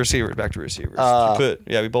back to receivers.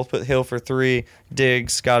 We both put Hill for 3.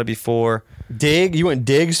 Diggs, got to be 4. You went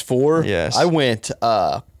Diggs 4? Yes. I went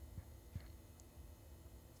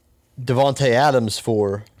Devontae Adams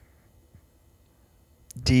 4.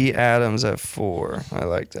 D. Adams at 4. I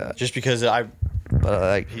like that. Just because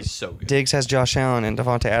he's so good. Diggs has Josh Allen and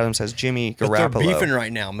Devontae Adams has Jimmy Garoppolo. But they're beefing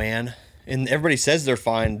right now, man. And everybody says they're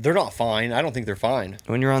fine. They're not fine. I don't think they're fine.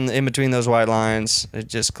 When you're in between those white lines, it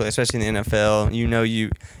just especially in the NFL,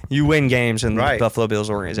 you win games in the Buffalo Bills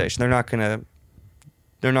organization. They're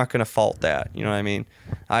not gonna fault that. You know what I mean?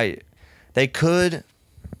 They could,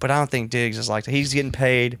 but I don't think Diggs is like that. He's getting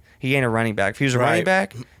paid. He ain't a running back. If he was a running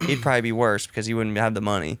back, he'd probably be worse because he wouldn't have the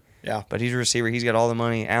money. Yeah. But he's a receiver. He's got all the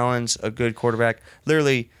money. Allen's a good quarterback.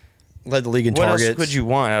 Literally led the league in targets. What else could you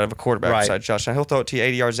want out of a quarterback besides Josh Allen? He'll throw it to you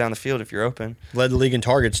 80 yards down the field if you're open. Led the league in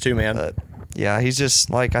targets too, man. But yeah, he's just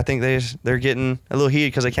like, I think they're getting a little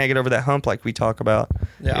heated because they can't get over that hump like we talk about.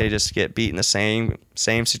 Yeah. They just get beat in the same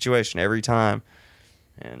situation every time.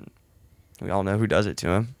 And we all know who does it to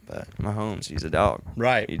him. But Mahomes, he's a dog.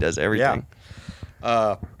 Right. He does everything.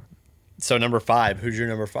 Yeah. So number 5, who's your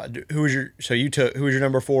number 5? Who was your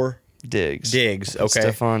number 4? Diggs. Okay.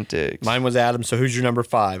 Stephon Diggs. Mine was Adams. So who's your number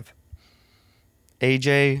 5?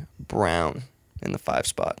 A.J. Brown in the 5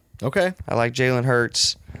 spot. Okay. I like Jalen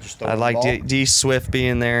Hurts. I like D Swift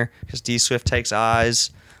being there because D Swift takes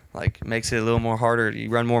eyes, like makes it a little more harder.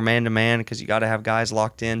 You run more man to man because you got to have guys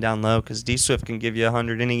locked in down low because D Swift can give you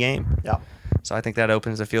 100 any game. Yeah. So I think that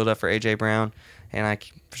opens the field up for A.J. Brown, and I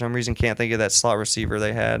for some reason can't think of that slot receiver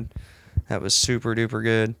they had. That was super duper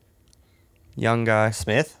good. Young guy.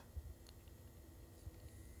 Smith.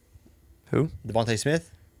 Who? Devontae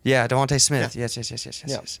Smith. Yeah, Devontae Smith. Yeah.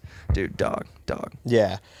 Yes. Dude, dog.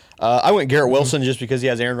 Yeah. I went Garrett Wilson just because he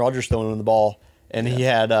has Aaron Rodgers throwing him the ball. And he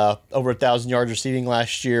had over 1,000 yards receiving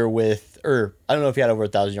last year I don't know if he had over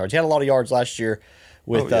 1,000 yards. He had a lot of yards last year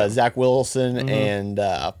with Zach Wilson and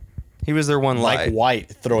he was their one light. Mike White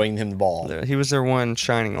throwing him the ball. He was their one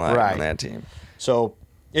shining light on that team. So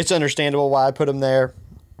it's understandable why I put him there.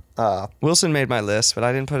 Wilson made my list, but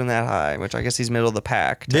I didn't put him that high, which I guess he's middle of the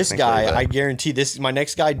pack. This guy, I guarantee my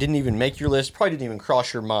next guy didn't even make your list, probably didn't even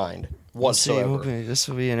cross your mind whatsoever. This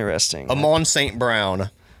will be interesting. Amon St.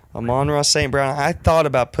 Brown. Amon-Ra St. Brown. I thought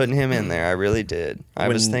about putting him in there. I really did. I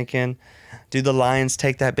was thinking, do the Lions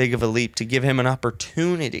take that big of a leap to give him an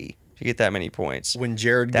opportunity to get that many points? When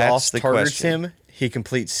Jared Goff targets him, he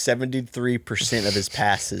completes 73% of his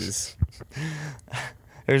passes.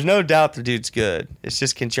 There's no doubt the dude's good. It's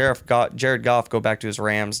just can Jared Goff go back to his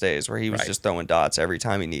Rams days where he was just throwing dots every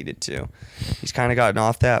time he needed to. He's kind of gotten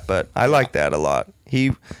off that, but I like that a lot.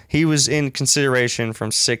 He was in consideration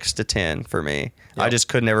from 6 to 10 for me. Yep. I just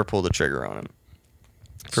could never pull the trigger on him.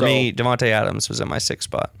 For me, Devontae Adams was in my 6th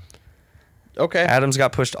spot. Okay. Adams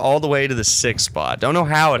got pushed all the way to the 6th spot. Don't know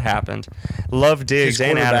how it happened. Love Diggs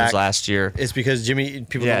and Adams last year. It's because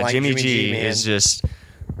people don't like Jimmy G, man. is just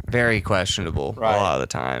very questionable a lot of the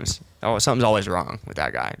times. Oh, something's always wrong with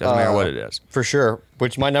that guy. Doesn't matter what it is. For sure.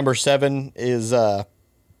 Which my number 7 is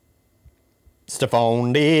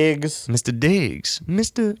Stephon Diggs.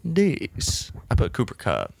 Mr. Diggs. I put Cooper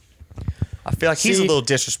Kupp. I feel like he's a little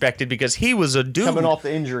disrespected because he was a dude coming off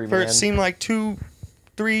the injury, for man. it seemed like 2-3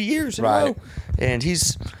 years in a row. And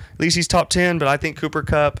at least he's top 10, but I think Cooper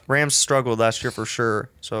Kupp, Rams struggled last year for sure.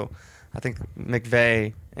 So I think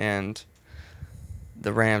McVay and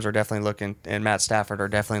the Rams are definitely looking, and Matt Stafford are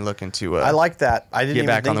definitely looking to I like that. I didn't get even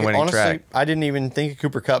back on the winning track. I didn't even think of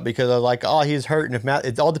Cooper Kupp because I was like, oh, he's hurt. And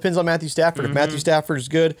it all depends on Matthew Stafford. If Matthew Stafford is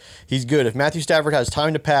good, he's good. If Matthew Stafford has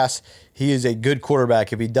time to pass, he is a good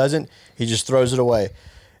quarterback. If he doesn't, he just throws it away.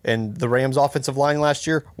 And the Rams' offensive line last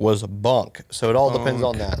year was bunk. So it all depends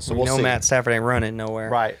on that. So we'll see. Matt Stafford ain't running nowhere.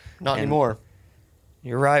 Right. Not anymore.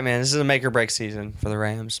 You're right, man. This is a make or break season for the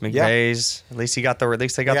Rams. McVay's, at least they got the ring.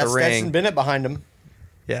 Stetson Bennett behind him.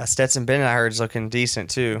 Yeah, Stetson Bennett, I heard, is looking decent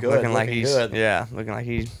too. Looking like he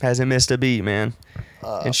hasn't missed a beat, man.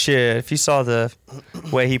 And shit, if you saw the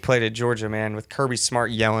way he played at Georgia, man, with Kirby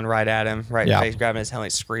Smart yelling right at him, in the face, grabbing his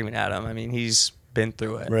helmet, screaming at him. I mean, he's been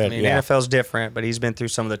through it. NFL's different, but he's been through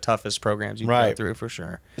some of the toughest programs you can go through for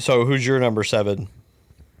sure. So who's your number 7?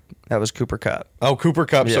 That was Cooper Kupp. Oh, Cooper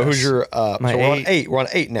Kupp. Yes. So who's your my so we're on 8. We're on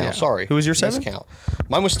 8 now. Yeah. Sorry. Who was your 7? Miscount.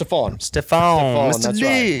 Mine was Stephon. Mr.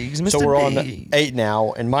 Diggs. Right. So we're on 8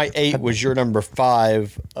 now, and my 8 was your number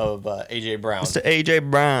 5 of A.J. Brown. Mr. A.J.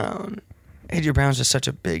 Brown. A.J. Brown's just such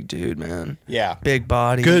a big dude, man. Yeah. Big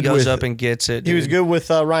body. Good. He goes up and gets it. Dude. He was good with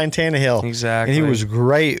Ryan Tannehill. Exactly. And he was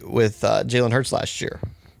great with Jalen Hurts last year.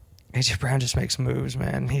 A.J. Brown just makes moves,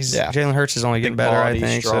 man. Jalen Hurts is only getting better, body, I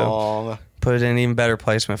think. Strong. So put in an even better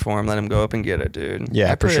placement for him. Let him go up and get it, dude.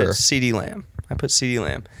 Yeah, for sure. CeeDee Lamb. I put CeeDee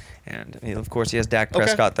Lamb. And, of course, he has Dak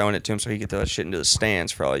Prescott throwing it to him so he can throw that shit into the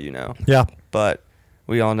stands for all you know. Yeah. But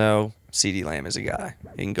we all know CeeDee Lamb is a guy.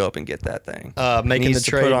 He can go up and get that thing. Making he needs the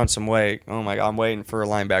trade. to put on some weight. Oh, my God. I'm waiting for a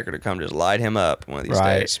linebacker to come just light him up one of these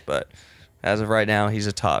days. But as of right now, he's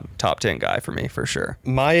a top 10 guy for me for sure.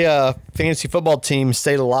 My fantasy football team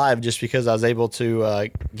stayed alive just because I was able to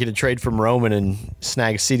get a trade from Roman and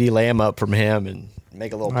snag CeeDee Lamb up from him and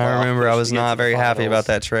make a little. I remember I was not very happy about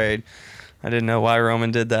that trade. I didn't know why Roman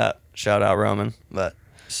did that. Shout out Roman, but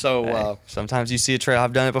sometimes you see a trade.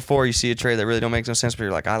 I've done it before. You see a trade that really don't make no sense, but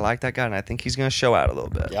you're like, I like that guy, and I think he's going to show out a little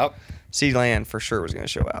bit. Yep. CeeDee Lamb for sure was going to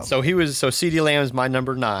show out. So CeeDee Lamb is my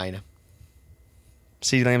number 9.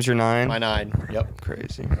 CeeDee Lamb's your 9? My 9. Yep.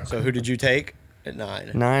 Crazy. So who did you take at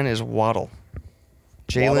 9? 9 is Waddle.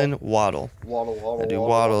 Jalen Waddle.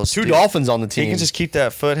 Waddle. 2 Dolphins on the team. He can just keep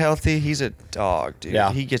that foot healthy. He's a dog, dude.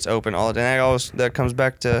 Yeah. He gets open all the time. That comes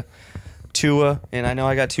back to Tua, and I know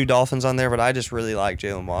I got 2 Dolphins on there, but I just really like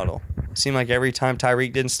Jalen Waddle. It seemed like every time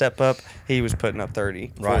Tyreek didn't step up, he was putting up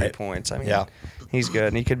 40 points. I mean, he's good.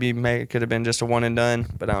 And he could have been just a one and done,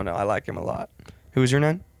 but I don't know. I like him a lot. Who was your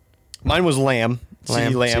 9? Mine was Lamb.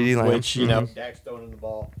 CeeDee Lamb, which, you know, Dak's throwing the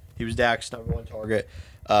ball. He was Dak's number 1 target.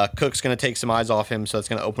 Cook's going to take some eyes off him, so it's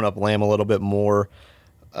going to open up Lamb a little bit more.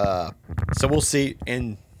 So we'll see.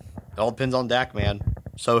 And it all depends on Dak, man.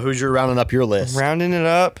 So who's your rounding up your list? Rounding it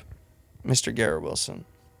up, Mr. Garrett Wilson.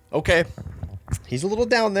 Okay. He's a little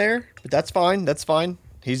down there, but that's fine. That's fine.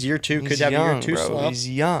 He's year 2. Could have young, year 2 slump. He's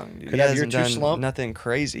young. Dude. Could have year 2 slump. Nothing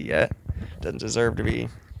crazy yet. Doesn't deserve to be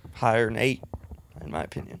higher than 8, in my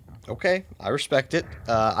opinion. Okay, I respect it.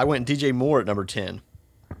 I went DJ Moore at number 10.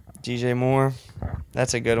 DJ Moore,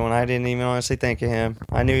 that's a good one. I didn't even honestly think of him.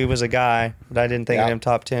 I knew he was a guy, but I didn't think of him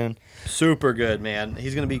top 10. Super good, man.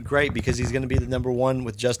 He's going to be great because he's going to be the number 1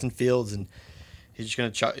 with Justin Fields, and he's just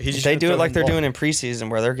going to. They do it like they're doing in preseason,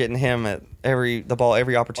 where they're getting him at every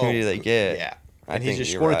opportunity they get. Yeah, and he's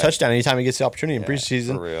just scoring a touchdown anytime he gets the opportunity in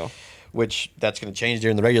preseason. For real. Which that's going to change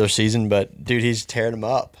during the regular season, but dude, he's tearing them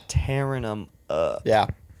up. Yeah.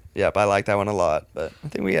 Yep, I like that one a lot, but I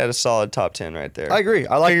think we had a solid top 10 right there. I agree.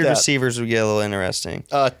 I like that. Receivers would get a little interesting.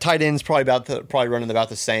 Tight ends probably running about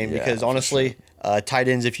the same because honestly, tight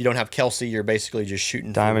ends, if you don't have Kelsey, you're basically just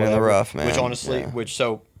shooting diamond in the rough, man. Which honestly,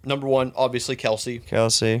 so number 1, obviously Kelsey.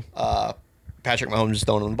 Patrick Mahomes is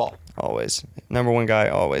throwing him the ball. Always. Number 1 guy,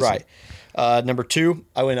 always. Right. Number 2,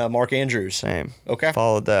 I went Mark Andrews. Same. Okay.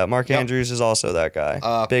 Followed that. Mark Andrews is also that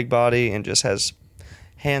guy. Big body and just has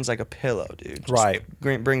hands like a pillow, dude. Just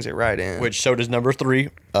brings it right in. Which so does number 3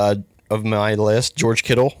 of my list, George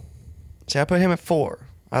Kittle. See, I put him at 4.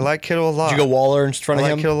 I like Kittle a lot. Did you go Waller in front I of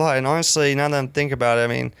like him? Kittle a lot. And honestly, now that I'm thinking about it, I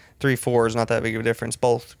mean, 3-4 is not that big of a difference.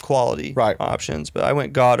 Both quality options. But I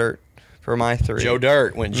went Goddard for my 3. Joe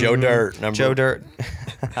Dirt went Joe Dirt. Joe Dirt.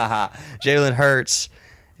 Jalen Hurts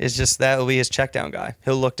is just, that will be his check down guy.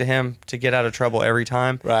 He'll look to him to get out of trouble every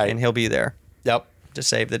time. Right. And he'll be there. Yep. To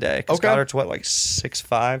save the day. Because Goddard's what, like 6'5",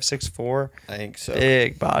 6'4"? I think so.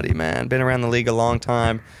 Big body, man. Been around the league a long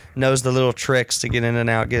time. Knows the little tricks to get in and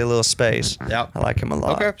out, get a little space. Yep. I like him a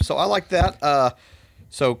lot. Okay, so I like that.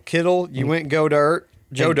 So Kittle, you went Joe Dirt.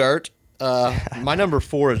 My number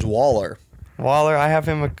 4 is Waller. Waller, I have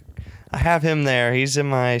him there. He's in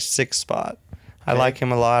my 6th spot. I like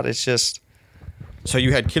him a lot. It's just... So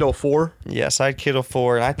you had Kittle 4? Yes, I had Kittle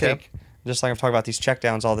 4, and I think... Just like I'm talking about these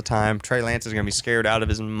checkdowns all the time, Trey Lance is going to be scared out of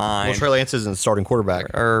his mind. Well, Trey Lance isn't the starting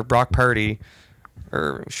quarterback. Or Brock Purdy.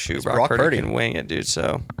 Brock Purdy can wing it, dude.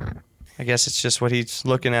 So I guess it's just what he's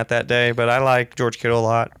looking at that day. But I like George Kittle a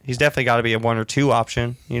lot. He's definitely got to be a 1 or 2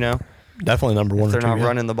 option, you know? Definitely number 1 or 2. They're not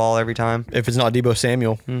running the ball every time. If it's not Deebo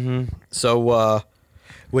Samuel. Mm-hmm. So,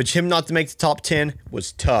 which him not to make the top 10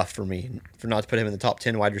 was tough for me, for not to put him in the top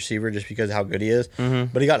 10 wide receiver just because of how good he is.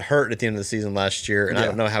 Mm-hmm. But he got hurt at the end of the season last year, and I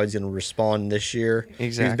don't know how he's going to respond this year.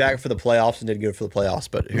 Exactly. He was back for the playoffs and did good for the playoffs,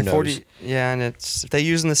 but who knows? And it's if they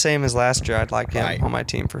use him the same as last year, I'd like him on my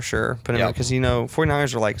team for sure. Put him in because,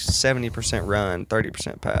 49ers are like 70% run,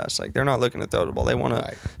 30% pass. Like, they're not looking to throw the ball. They want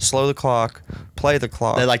to slow the clock, play the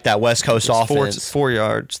clock. They like that West Coast offense. 4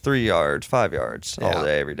 yards, 3 yards, 5 yards all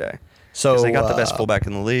day, every day. So they got the best fullback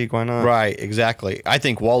in the league. Why not? Right, exactly. I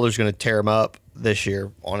think Waller's going to tear him up this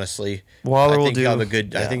year. Honestly, Waller will do. I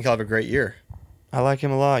think he'll have a great year. I like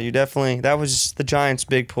him a lot. That was the Giants'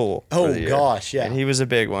 big pull. Oh gosh, yeah. And he was a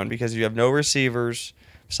big one because you have no receivers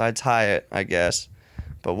besides Hyatt, I guess.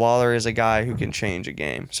 But Waller is a guy who can change a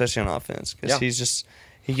game, especially on offense, because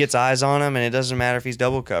he gets eyes on him, and it doesn't matter if he's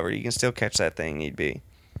double covered. He can still catch that thing need be.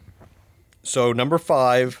 So number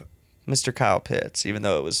 5, Mr. Kyle Pitts, even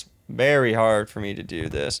though it was very hard for me to do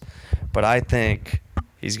this, but I think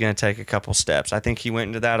he's going to take a couple steps. I think he went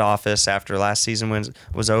into that office after last season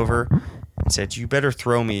was over and said, you better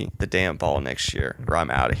throw me the damn ball next year or I'm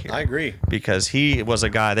out of here. I agree. Because he was a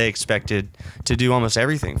guy they expected to do almost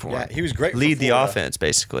everything for him. Yeah, he was great. Lead the offense,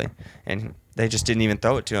 basically. And they just didn't even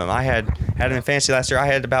throw it to him. I had him in fantasy last year. I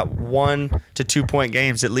had about 1 to 2 point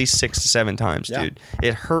games at least 6 to 7 times, dude.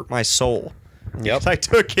 It hurt my soul. Yep. I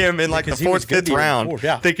took him in like the 4th, 5th round,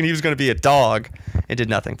 thinking he was going to be a dog. It did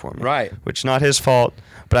nothing for me. Right. Which not his fault,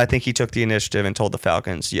 but I think he took the initiative and told the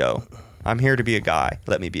Falcons, yo, I'm here to be a guy.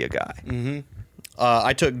 Let me be a guy. Mm-hmm.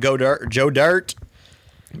 I took Joe Dirt.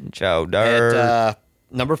 At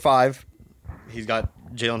number 5, he's got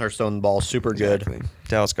Jalen Hurts throwing the ball super good.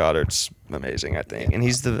 Dallas Goedert's amazing, I think. And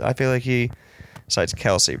I feel like besides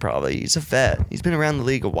Kelsey probably, he's a vet. He's been around the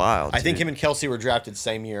league a while. I think him and Kelsey were drafted the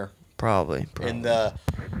same year. Probably. And the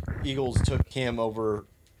Eagles took him over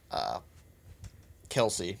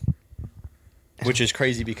Kelsey, which is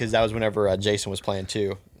crazy because that was whenever Jason was playing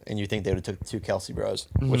too. And you think they would have took the 2 Kelsey bros,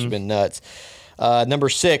 which would have been nuts. Number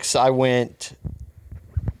 6, I went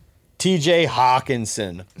TJ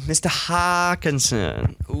Hawkinson. Mr.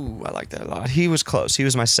 Hawkinson. Ooh, I like that a lot. He was close. He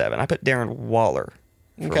was my 7. I put Darren Waller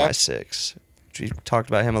for my 6. We talked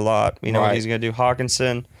about him a lot. We know what he's going to do.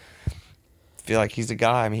 Hawkinson. Feel like he's the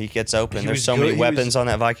guy. I mean, he gets open. There's so many weapons on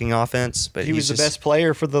that Viking offense, but he was the best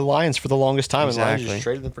player for the Lions for the longest time, and the Lions just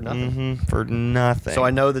traded them for nothing. Mm-hmm, for nothing. So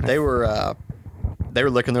I know that they were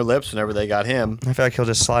licking their lips whenever they got him. I feel like he'll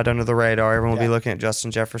just slide under the radar. Everyone will be looking at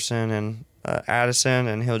Justin Jefferson and Addison,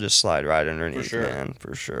 and he'll just slide right underneath, man,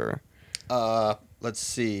 for sure. Let's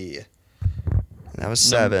see. That was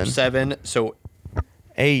 7. 7. So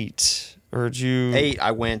 8. Or did you? 8.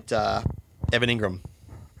 I went Evan Ingram.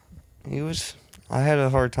 I had a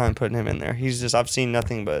hard time putting him in there. I've seen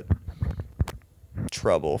nothing but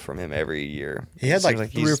trouble from him every year. He had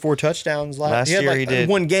like 3 or 4 touchdowns last year. He did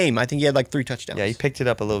 1 game. I think he had like 3 touchdowns. Yeah, he picked it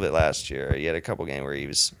up a little bit last year. He had a couple games where he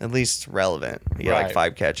was at least relevant. He had like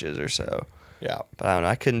 5 catches or so. Yeah. But I don't know.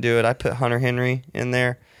 I couldn't do it. I put Hunter Henry in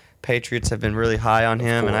there. Patriots have been really high on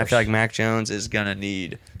him, and I feel like Mac Jones is going to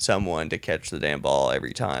need someone to catch the damn ball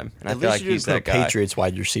every time. And I feel like he's that guy. Patriots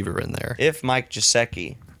wide receiver in there. If Mike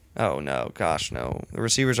Gesicki. Oh, no. Gosh, no. The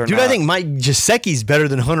receivers are Dude, I think Mike Gesicki's better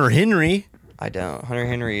than Hunter Henry. I don't. Hunter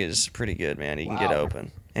Henry is pretty good, man. He can get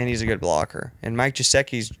open. And he's a good blocker. And Mike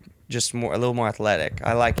Gesicki's just a little more athletic.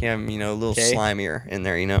 I like him, a little slimier in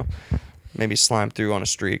there, Maybe slime through on a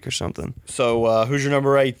streak or something. So, who's your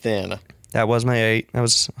number 8 then? That was my 8. That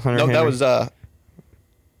was Hunter Henry. No, that was...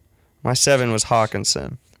 My 7 was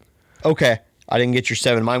Hawkinson. Okay. I didn't get your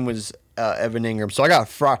 7. Mine was Evan Ingram. So I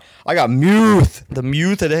got Muth The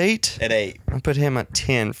Muth at 8? at 8. I put him at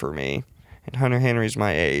 10 for me. And Hunter Henry's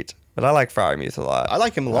my 8. But I like Fryermuth a lot. I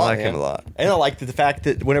like him a lot. him a lot. And I like the fact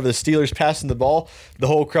that whenever the Steelers passing the ball, the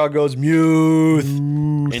whole crowd goes Muth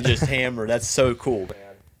and just hammer. That's so cool, man.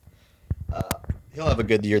 He'll have a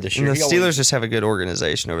good year this year. And the Steelers just have a good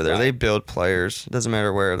organization over there. Right. They build players. It doesn't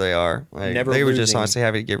matter where they are. They were just honestly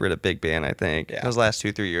having to get rid of Big Ben, I think. Yeah. Those last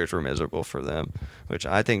 2-3 years were miserable for them, which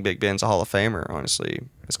I think Big Ben's a Hall of Famer, honestly.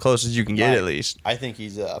 As close as you can get, at least. I think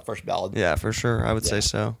he's first ballot. Yeah, for sure. I would say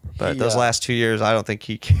so. But those last 2 years, I don't think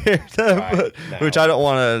he cared. Which I don't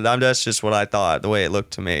want to. That's just what I thought, the way it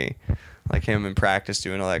looked to me. Like him in practice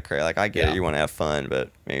doing all that crap. Like, I get it. You want to have fun,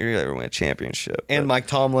 but maybe you're going to win a championship. And Mike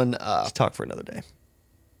Tomlin. Let's talk for another day.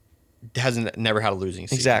 Never had a losing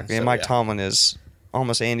season. Exactly. And Mike Tomlin is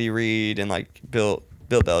almost Andy Reid and like Bill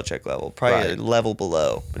Belichick level. Probably a level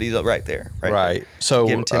below, but he's up right there. Right. So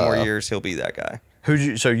give him 10 more years, he'll be that guy.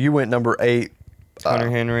 So you went number 8. Hunter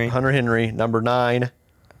Henry. Hunter Henry. Number 9.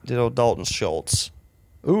 Did old Dalton Schultz.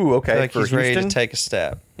 Ooh, okay. I feel like for he's Houston? ready to take a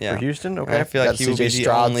step. Yeah. For Houston? Okay. And I feel like he will be the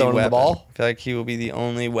only weapon. The ball? I feel like he will be the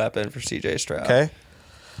only weapon for C.J. Stroud. Okay.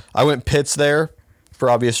 I went Pitts there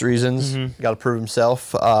for obvious reasons. Mm-hmm. Got to prove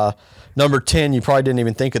himself. Number 10, you probably didn't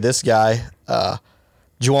even think of this guy.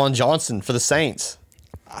 Juwan Johnson for the Saints.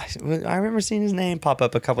 I remember seeing his name pop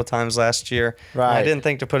up a couple times last year. Right. I didn't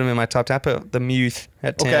think to put him in my top 10. I put the Muth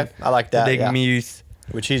at 10. Okay, I like that. The big Muth.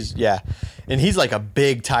 Which and he's like a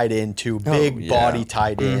big tight end too, big body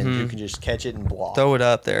tight end who can just catch it and block. Throw it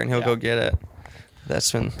up there and he'll go get it.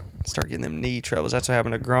 That's when start getting them knee troubles. That's what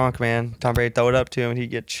happened to Gronk, man. Tom Brady throw it up to him and he'd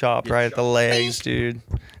get chopped right at the legs, dude.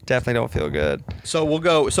 Definitely don't feel good. So we'll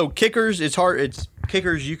go. So kickers, it's hard. It's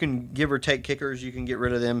kickers. You can give or take kickers. You can get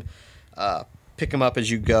rid of them. Pick them up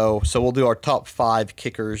as you go. So we'll do our top 5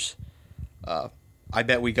 kickers. I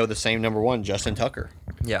bet we go the same number 1, Justin Tucker.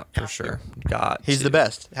 Yeah, for sure. He's the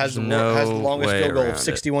best. Has the longest field goal of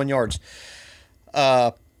 61 yards.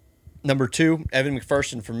 Number 2, Evan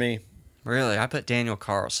McPherson for me. Really? I put Daniel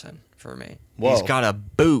Carlson for me. Whoa. He's got a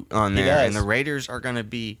boot on there, and the Raiders aren't going to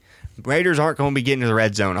be getting to the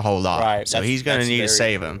red zone a whole lot. Right. So he's going to need to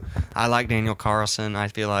save him. I like Daniel Carlson. I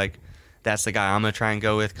feel like that's the guy I'm going to try and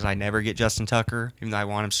go with because I never get Justin Tucker, even though I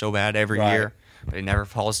want him so bad every year, but it never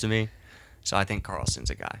falls to me. So I think Carlson's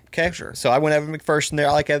a guy. Okay, for sure. So I went Evan McPherson there.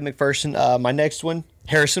 I like Evan McPherson. My next one,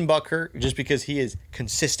 Harrison Butker, just because he is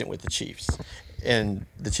consistent with the Chiefs. And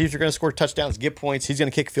the Chiefs are going to score touchdowns, get points. He's going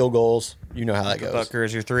to kick field goals. You know how that goes. Butker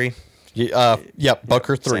is your 3? Yep,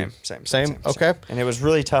 Butker 3. Same. Okay. And it was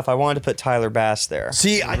really tough. I wanted to put Tyler Bass there.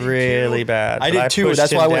 See, I did really bad. I did too.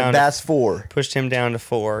 That's why I went Bass 4. Pushed him down to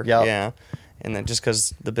 4. Yep. Yeah. And then just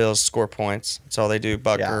because the Bills score points, that's all they do.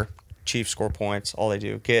 Butker, Chiefs score points. All they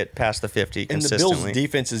do, get past the 50 consistently. And the Bills'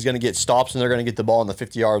 defense is going to get stops, and they're going to get the ball on the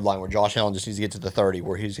 50-yard line, where Josh Allen just needs to get to the 30,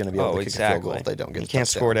 where he's going to be able to kick a field goal if they don't get. You can't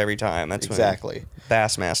score it every time. That's exactly when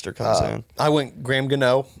Bassmaster comes in. I went Graham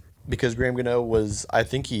Gano because Graham Gano was. I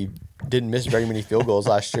think he didn't miss very many field goals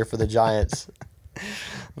last year for the Giants.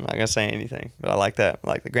 I'm not gonna say anything, but I like that. I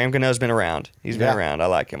like the Graham Gano's been around. He's been around. I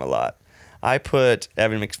like him a lot. I put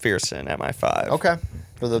Evan McPherson at my 5. Okay,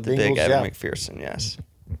 for the Bengals, big Evan McPherson. Yes.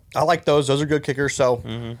 I like those. Those are good kickers. So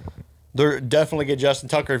they're definitely get Justin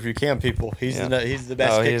Tucker if you can, people. He's the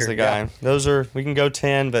best kicker. He's the guy. Yeah. We can go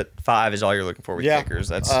 10, but 5 is all you're looking for with kickers.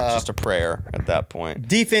 That's just a prayer at that point.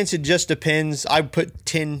 Defense, it just depends. I put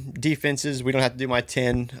 10 defenses. We don't have to do my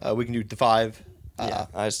 10. We can do the 5. I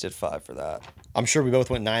just did 5 for that. I'm sure we both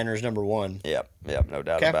went Niners number 1. Yep, no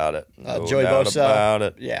doubt about it. No Joey doubt Bosa. about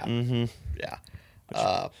it. Yeah. Mm-hmm. Yeah.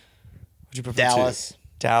 What'd you put for Dallas. 2?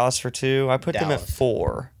 Dallas for 2. I put them at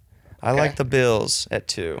 4. I like the Bills at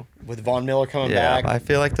 2. With Von Miller coming back. I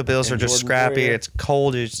feel like the Bills are just scrappy. It's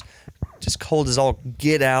cold. It's just cold as all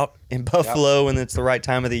get out in Buffalo, and it's the right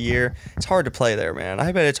time of the year. It's hard to play there, man.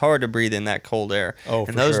 I bet it's hard to breathe in that cold air. Oh,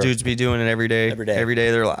 and those dudes be doing it every day of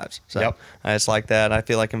their lives. So I just like that. I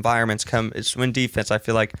feel like environments come. It's when defense. I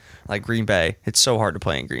feel like Green Bay. It's so hard to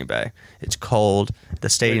play in Green Bay. It's cold. The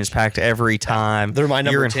stadium's packed every time. They're my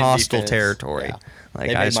number You're in 10 hostile defense. territory. Yeah.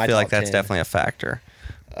 Like I just feel like that's 10. definitely a factor.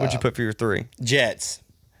 What'd you put for your 3? Jets.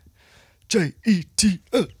 Jets.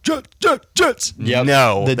 Yep.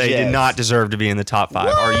 No, they Jets. did not deserve to be in the top 5.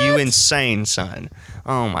 What? Are you insane, son?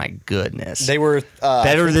 Oh my goodness. They were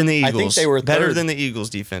better than the Eagles. I think they were better than the Eagles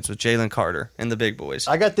defense with Jalen Carter and the big boys.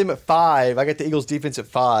 I got them at 5. I got the Eagles defense at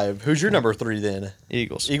 5. Who's your number 3 then?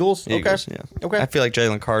 Eagles. Eagles? Okay. Yeah. Okay. I feel like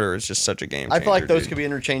Jalen Carter is just such a game changer. I feel like those dude. could be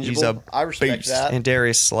interchangeable. He's a I respect beast. that. And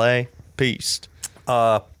Darius Slay, beast.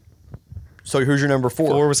 So who's your number 4?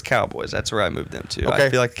 4 was Cowboys. That's where I moved them to. Okay. I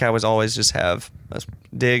feel like the Cowboys always just have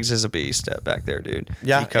Diggs is a beast back there, dude.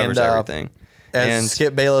 Yeah, he covers and, everything. As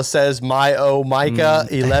Skip Bayless says, Micah,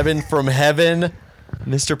 11 from heaven.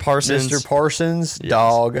 Mr. Parsons,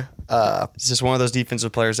 dog. It's just one of those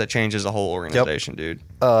defensive players that changes the whole organization, dude.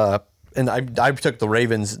 And I took the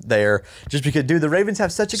Ravens there just because, dude, the Ravens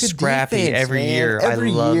have such a good Scrappy defense, every man. year. Every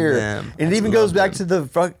I love year. them. And it even goes back to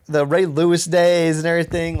the Ray Lewis days and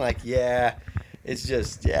everything. Like, yeah, it's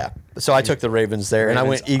just, yeah. So I took the Ravens there, and I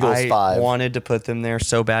went Eagles 5. I wanted to put them there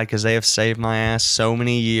so bad because they have saved my ass so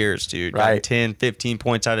many years, dude. Right. 10, 15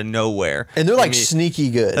 points out of nowhere. And they're like sneaky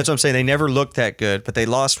good. That's what I'm saying. They never looked that good, but they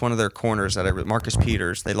lost one of their corners, Marcus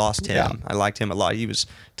Peters. They lost him. Yeah. I liked him a lot. He was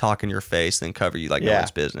talking your face, then cover you like no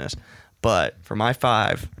one's business. But for my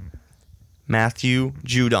 5, Matthew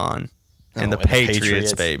Judon and the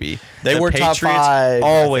Patriots, baby. They were Patriots top 5.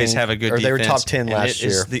 always have a good defense. Or they were top 10 last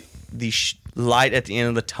year. It is the light at the end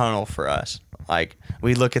of the tunnel for us. Like,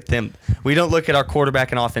 we look at them. We don't look at our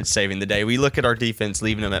quarterback and offense saving the day. We look at our defense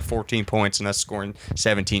leaving them at 14 points and us scoring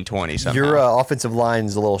 17-20 somehow. Your offensive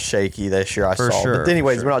line's a little shaky this year, I saw. Sure, but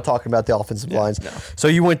anyways, we're not talking about the offensive lines. No. So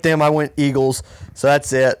you went them, I went Eagles. So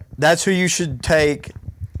that's it. That's who you should take.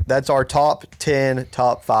 That's our top 10,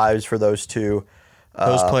 top 5s for those two.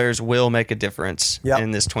 Those players will make a difference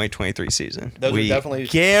in this 2023 season. Those we are definitely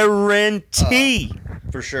guarantee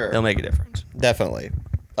for sure they'll make a difference. Definitely.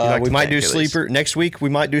 Like we might do sleeper next week. We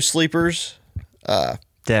might do sleepers.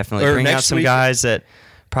 Definitely bring out some guys that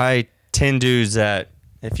probably 10 dudes that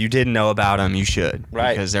if you didn't know about them, you should.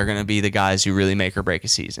 Right. Because they're going to be the guys who really make or break a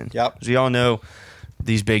season. Yep. As we all know,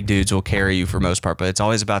 these big dudes will carry you for most part, but it's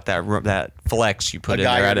always about that flex you put in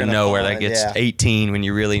there out of nowhere that gets 18 when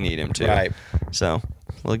you really need him to. Right. So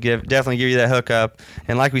we'll definitely give you that hookup.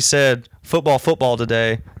 And like we said, football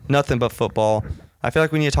today, nothing but football. I feel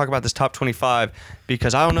like we need to talk about this top 25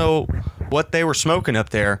 because I don't know what they were smoking up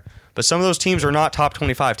there, but some of those teams are not top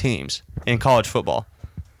 25 teams in college football.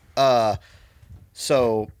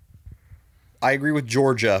 So I agree with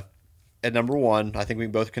Georgia at number 1. I think we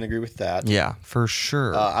both can agree with that. Yeah, for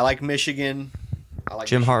sure. I like Michigan.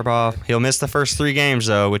 Jim Harbaugh. He'll miss the first 3 games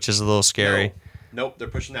though, which is a little scary. Nope, they're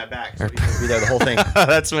pushing that back. So he's going to be there the whole thing.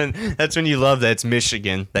 That's when you love that it's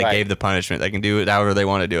Michigan that gave the punishment. They can do it however they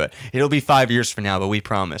want to do it. It'll be 5 years from now, but we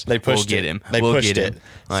promise we'll get him. We'll pushed get him.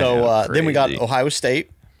 So then we got Ohio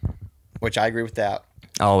State, which I agree with that.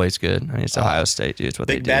 Always good. I mean, it's Ohio State, dude. It's what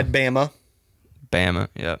big they do. Big bad Bama. Bama,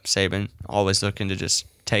 yep. Saban, always looking to just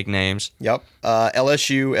take names. Yep.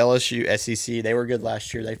 LSU, SEC. They were good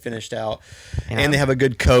last year. They finished out, and they have a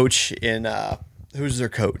good coach in. Who's their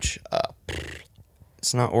coach?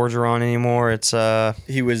 It's not Orgeron anymore. It's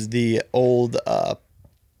he was the old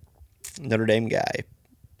Notre Dame guy.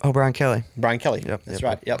 Oh, Brian Kelly. Brian Kelly. Yep, that's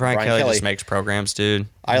right. Yep. Brian Kelly just makes programs, dude.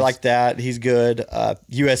 I like that. He's good.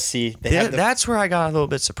 USC. That's where I got a little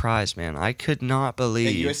bit surprised, man. I could not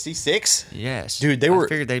believe USC 6. Yes, dude. I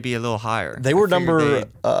figured they'd be a little higher. They were number.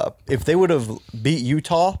 If they would have beat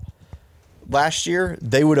Utah last year,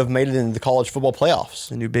 they would have made it into the college football playoffs.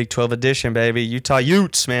 The new Big 12 edition, baby. Utah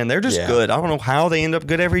Utes, man. They're just good. I don't know how they end up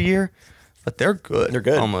good every year, but they're good. They're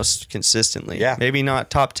good. Almost consistently. Yeah. Maybe not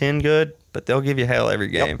top 10 good, but they'll give you hell every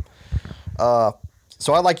game. Yep.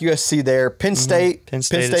 So I like USC there. Penn State. Penn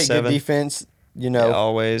State good defense. You know,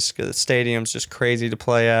 always. The stadium's just crazy to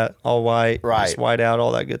play at. All white. Right. Just white out,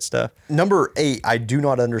 all that good stuff. Number 8, I do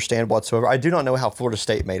not understand whatsoever. I do not know how Florida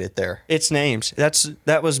State made it there. It's names.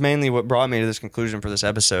 That was mainly what brought me to this conclusion for this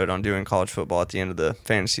episode on doing college football at the end of the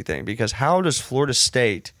fantasy thing. Because how does Florida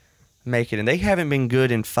State make it? And they haven't been good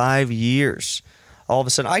in 5 years. All of a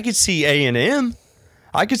sudden, I could see A&M.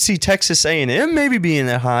 I could see Texas A&M maybe being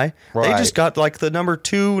that high. Right. They just got like the number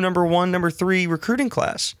 2, number 1, number 3 recruiting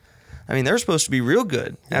class. I mean, they're supposed to be real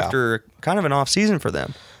good after kind of an off season for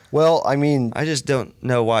them. Well, I mean, I just don't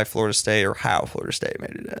know why Florida State or how Florida State made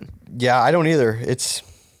it in. Yeah, I don't either. It's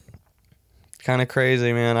kind of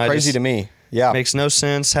crazy, man. Crazy to me. Yeah. Makes no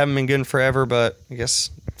sense. Haven't been good in forever, but I guess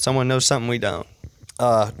someone knows something we don't.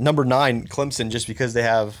 Number 9, Clemson, just because they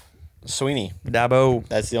have Sweeney. Dabo.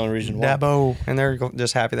 That's the only reason why. Dabo. And they're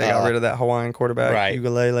just happy they got rid of that Hawaiian quarterback, right.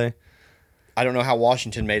 Ukulele. I don't know how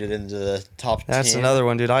Washington made it into the top 10. That's another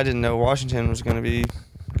one, dude. I didn't know Washington was going to be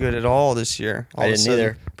good at all this year. I didn't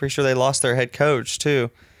either. Pretty sure they lost their head coach,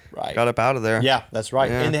 too. Right. Got up out of there. Yeah, that's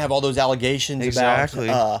right. Yeah. And they have all those allegations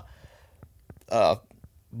about,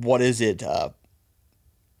 what is it?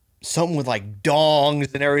 Something with like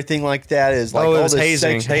dongs and everything like that is like it was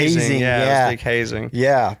hazing. Hazing. Yeah, it was like hazing.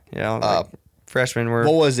 Yeah. Yeah. Freshmen were.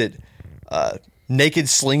 What was it? naked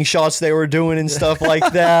slingshots they were doing and stuff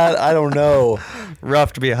like that. I don't know.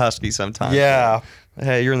 Rough to be a Husky sometimes. Yeah.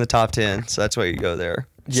 Hey, you're in the top 10, so that's why you go there.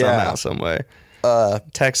 Yeah. Somehow, some way.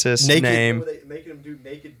 Texas name. Making them do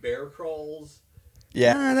naked bear crawls.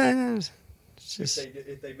 Yeah.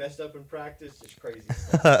 If they messed up in practice, just crazy.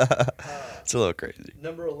 It's a little crazy.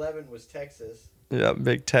 Number 11 was Texas. Yeah,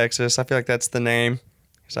 big Texas. I feel like that's the name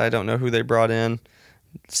because I don't know who they brought in.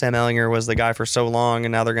 Sam Ellinger was the guy for so long,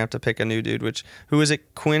 and now they're going to have to pick a new dude. Who is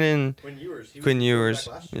it? Quinn Ewers.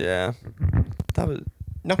 Yeah. That was...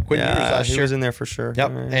 No, Quinn Ewers last year. He was in there for sure.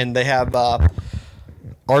 Yep, right. And they have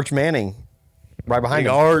Arch Manning right behind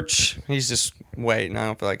him. Arch. He's just waiting. I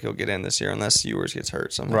don't feel like he'll get in this year unless Ewers gets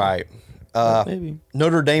hurt somehow. Right. Maybe.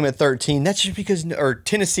 Notre Dame at 13. That's just because... Or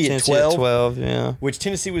Tennessee at 12. 12, yeah. Which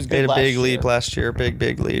Tennessee was good last year. They had a big leap leap last year.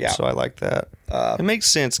 Big leap, so I like that. It makes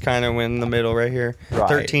sense kind of in the middle right here. Right.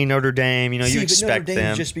 13 Notre Dame, you expect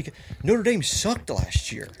them. Just because Notre Dame sucked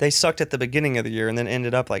last year. They sucked at the beginning of the year and then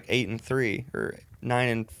ended up like 8-3 or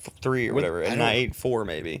 9-3 or whatever, and not 8-4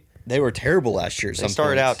 maybe. They were terrible last year. They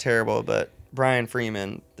started out terrible, but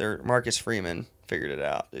Marcus Freeman figured it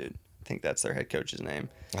out, dude. I think that's their head coach's name.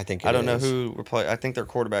 I think I don't know who replaced. I think their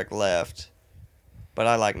quarterback left, but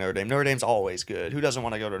I like Notre Dame. Notre Dame's always good. Who doesn't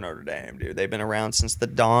want to go to Notre Dame, dude? They've been around since the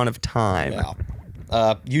dawn of time.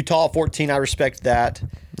 Yeah. Utah 14. I respect that.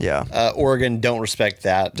 Yeah. Oregon don't respect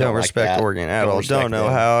that. Don't respect that. Oregon at all. Don't know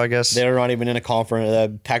how. I guess they're not even in a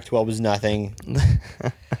conference. Pac-12 is nothing.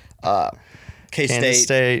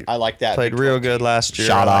 K-State. I like that. Played real good last year.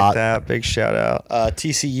 Shout I like out. that. Big shout out.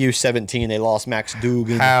 TCU 17. They lost Max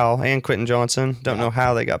Duggan. How and Quentin Johnson. Don't know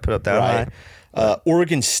how they got put up that high.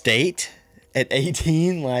 Oregon State at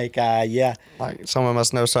 18. Like someone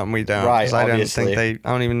must know something we don't. Right. I didn't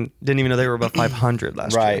even know they were above 500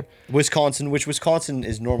 last year. Right. Wisconsin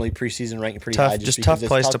is normally preseason ranking pretty high. Just tough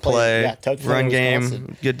place to play. Yeah, tough Run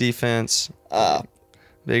game, good defense.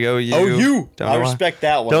 Big OU. I respect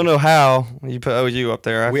that one. Don't know how you put OU up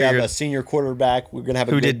there. We have a senior quarterback. We're gonna have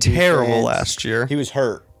who did terrible last year. He was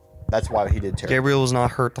hurt. That's why he did terrible. Gabriel was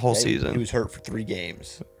not hurt the whole season. He was hurt for 3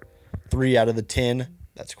 games. 3 out of the 10.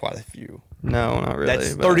 That's quite a few. No, not really.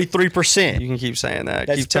 That's 33%. You can keep saying that.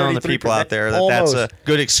 That's keep telling the people out there that that's a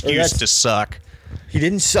good excuse to suck. He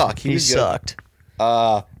didn't suck. He sucked.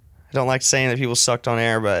 I don't like saying that people sucked on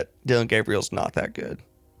air, but Dylan Gabriel's not that good.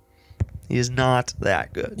 He is not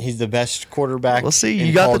that good. He's the best quarterback. We'll see.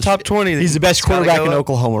 You got the top 20. He's the best quarterback in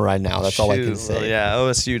Oklahoma right now. That's all I can say. Well, yeah,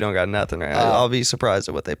 OSU don't got nothing right now. I'll be surprised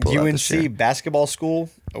at what they pull out this year. UNC basketball school,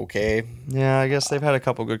 okay. Yeah, I guess they've had a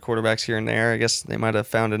couple good quarterbacks here and there. I guess they might have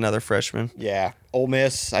found another freshman. Yeah. Ole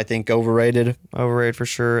Miss, I think overrated. Overrated for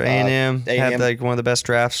sure. A&M had like one of the best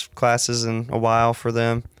draft classes in a while for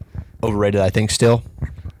them. Overrated, I think, still.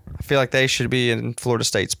 I feel like they should be in Florida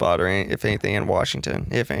State spot, or if anything, in Washington.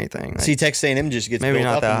 If anything, see, Texas A&M just gets maybe built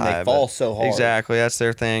not up that and high, they fall so hard. Exactly, that's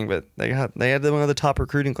their thing. But they had one of the top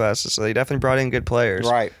recruiting classes, so they definitely brought in good players.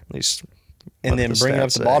 Right. At least. And then bringing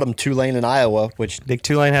up the bottom, Tulane and Iowa, which Big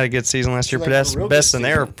Tulane had a good season last year, but that's best in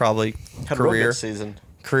their probably career season.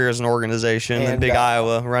 Career as an organization. And Big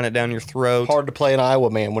Iowa, run it down your throat. Hard to play in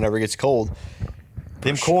Iowa, man. Whenever it gets cold,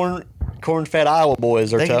 them corn-fed Iowa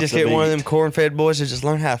boys are tough to beat. They could just get one of them corn-fed boys to just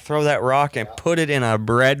learn how to throw that rock and put it in a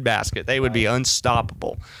bread basket. They would be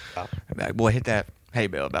unstoppable. Like, boy, hit that hay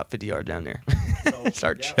bale about 50 yards down there.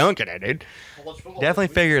 Start chunking it, dude. Definitely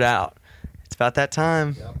figure it out. It's about that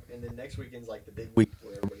time. Yep. And then next weekend's like the big week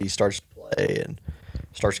where everybody starts to play and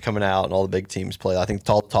starts coming out and all the big teams play. I think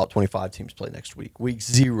all the top 25 teams play next week. Week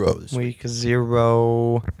 0 this week. Week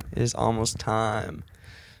 0 is almost time.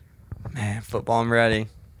 Man, football, I'm ready.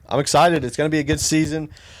 I'm excited. It's going to be a good season.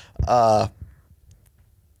 I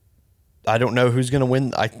don't know who's going to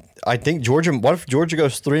win. I think Georgia. What if Georgia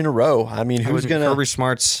goes 3 in a row? I mean, who's going to? Kirby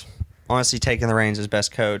Smart's honestly taking the reins as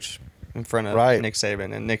best coach in front of Nick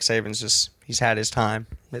Saban, and Nick Saban's he's had his time.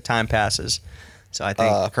 The time passes, so I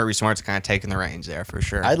think Kirby Smart's kind of taking the reins there for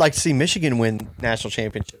sure. I'd like to see Michigan win national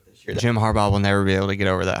championship this year. Jim Harbaugh will never be able to get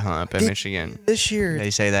over that hump at Michigan this year. They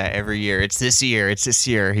say that every year. It's this year. It's this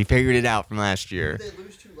year. He figured it out from last year. Who did they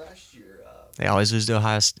lose to last year? They always lose to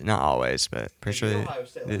Ohio State. Not always, but pretty sure they. Ohio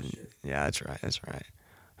State last year. Yeah, that's right. That's right.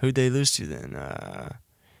 Who'd they lose to then? I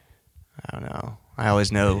don't know. I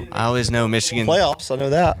always know Michigan Playoffs. I know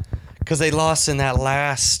that because they lost in that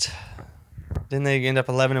last. Didn't they end up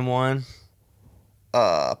 11-1?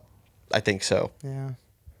 I think so. Yeah.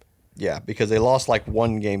 Yeah, because they lost like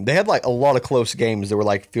one game. They had like a lot of close games. They were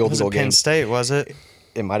like field goal games. Penn State, was it?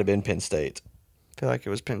 It might have been Penn State. I feel like it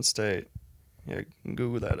was Penn State. Yeah,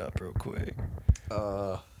 Google that up real quick.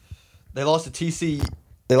 They lost to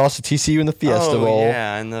They lost to TCU in the Fiesta Bowl.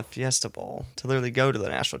 Yeah, in the Fiesta Bowl to literally go to the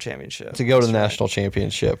national championship. National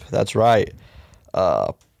championship. That's right.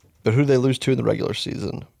 But who did they lose to in the regular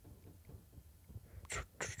season?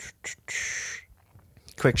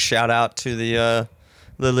 Quick shout out to the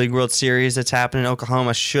Little League World Series that's happening in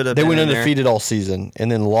Oklahoma. They went undefeated all season and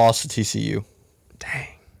then lost to TCU. Dang.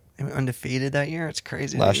 They went undefeated that year? It's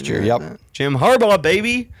crazy. Last year, yep. That. Jim Harbaugh,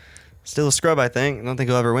 baby. Still a scrub, I think. I don't think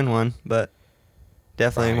he'll ever win one, but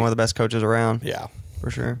definitely one of the best coaches around. Yeah. For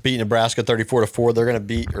sure. Beat Nebraska 34-4. They're going to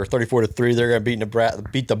beat, or 34-3. They're going to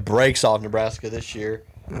beat the brakes off Nebraska this year.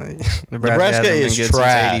 Nebraska is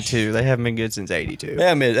trash. Since 82. They haven't been good since 82. They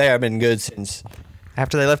haven't been good since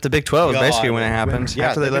after they left the Big 12. Basically, when it happened. Yeah,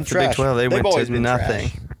 after they left the Big 12, they went to nothing.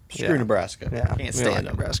 Screw Nebraska. Yeah, can't stand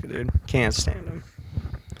them. Nebraska, dude. Can't stand them.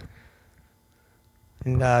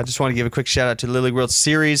 And I just want to give a quick shout out to the Little League World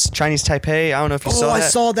Series. Chinese Taipei. I don't know if you saw that. I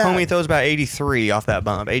saw that. Homie throws about 83 off that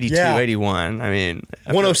bump. 82, 81. I mean,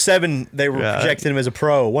 107. They were projecting him as a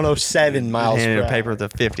pro. 107 miles per hour. Handed a paper with a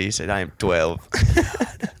 50. He said, "I am 12."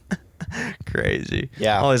 Crazy.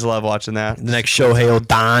 Yeah. I always love watching that. The next Shohei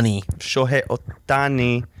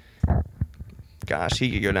Ohtani. Gosh, he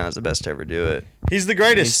could go down as the best to ever do it. He's the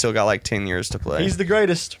greatest. He's still got like 10 years to play. He's the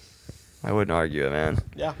greatest. I wouldn't argue it, man.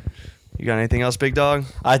 Yeah. You got anything else, big dog?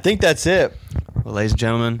 I think that's it. Well, ladies and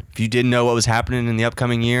gentlemen, if you didn't know what was happening in the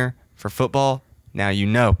upcoming year for football, now you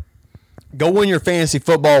know. Go win your fantasy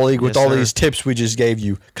football league with all these tips we just gave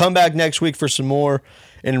you. Come back next week for some more.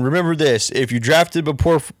 And remember this, if you drafted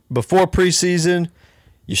before preseason,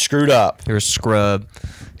 you screwed up. You're a scrub.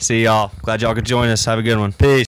 See y'all. Glad y'all could join us. Have a good one. Peace.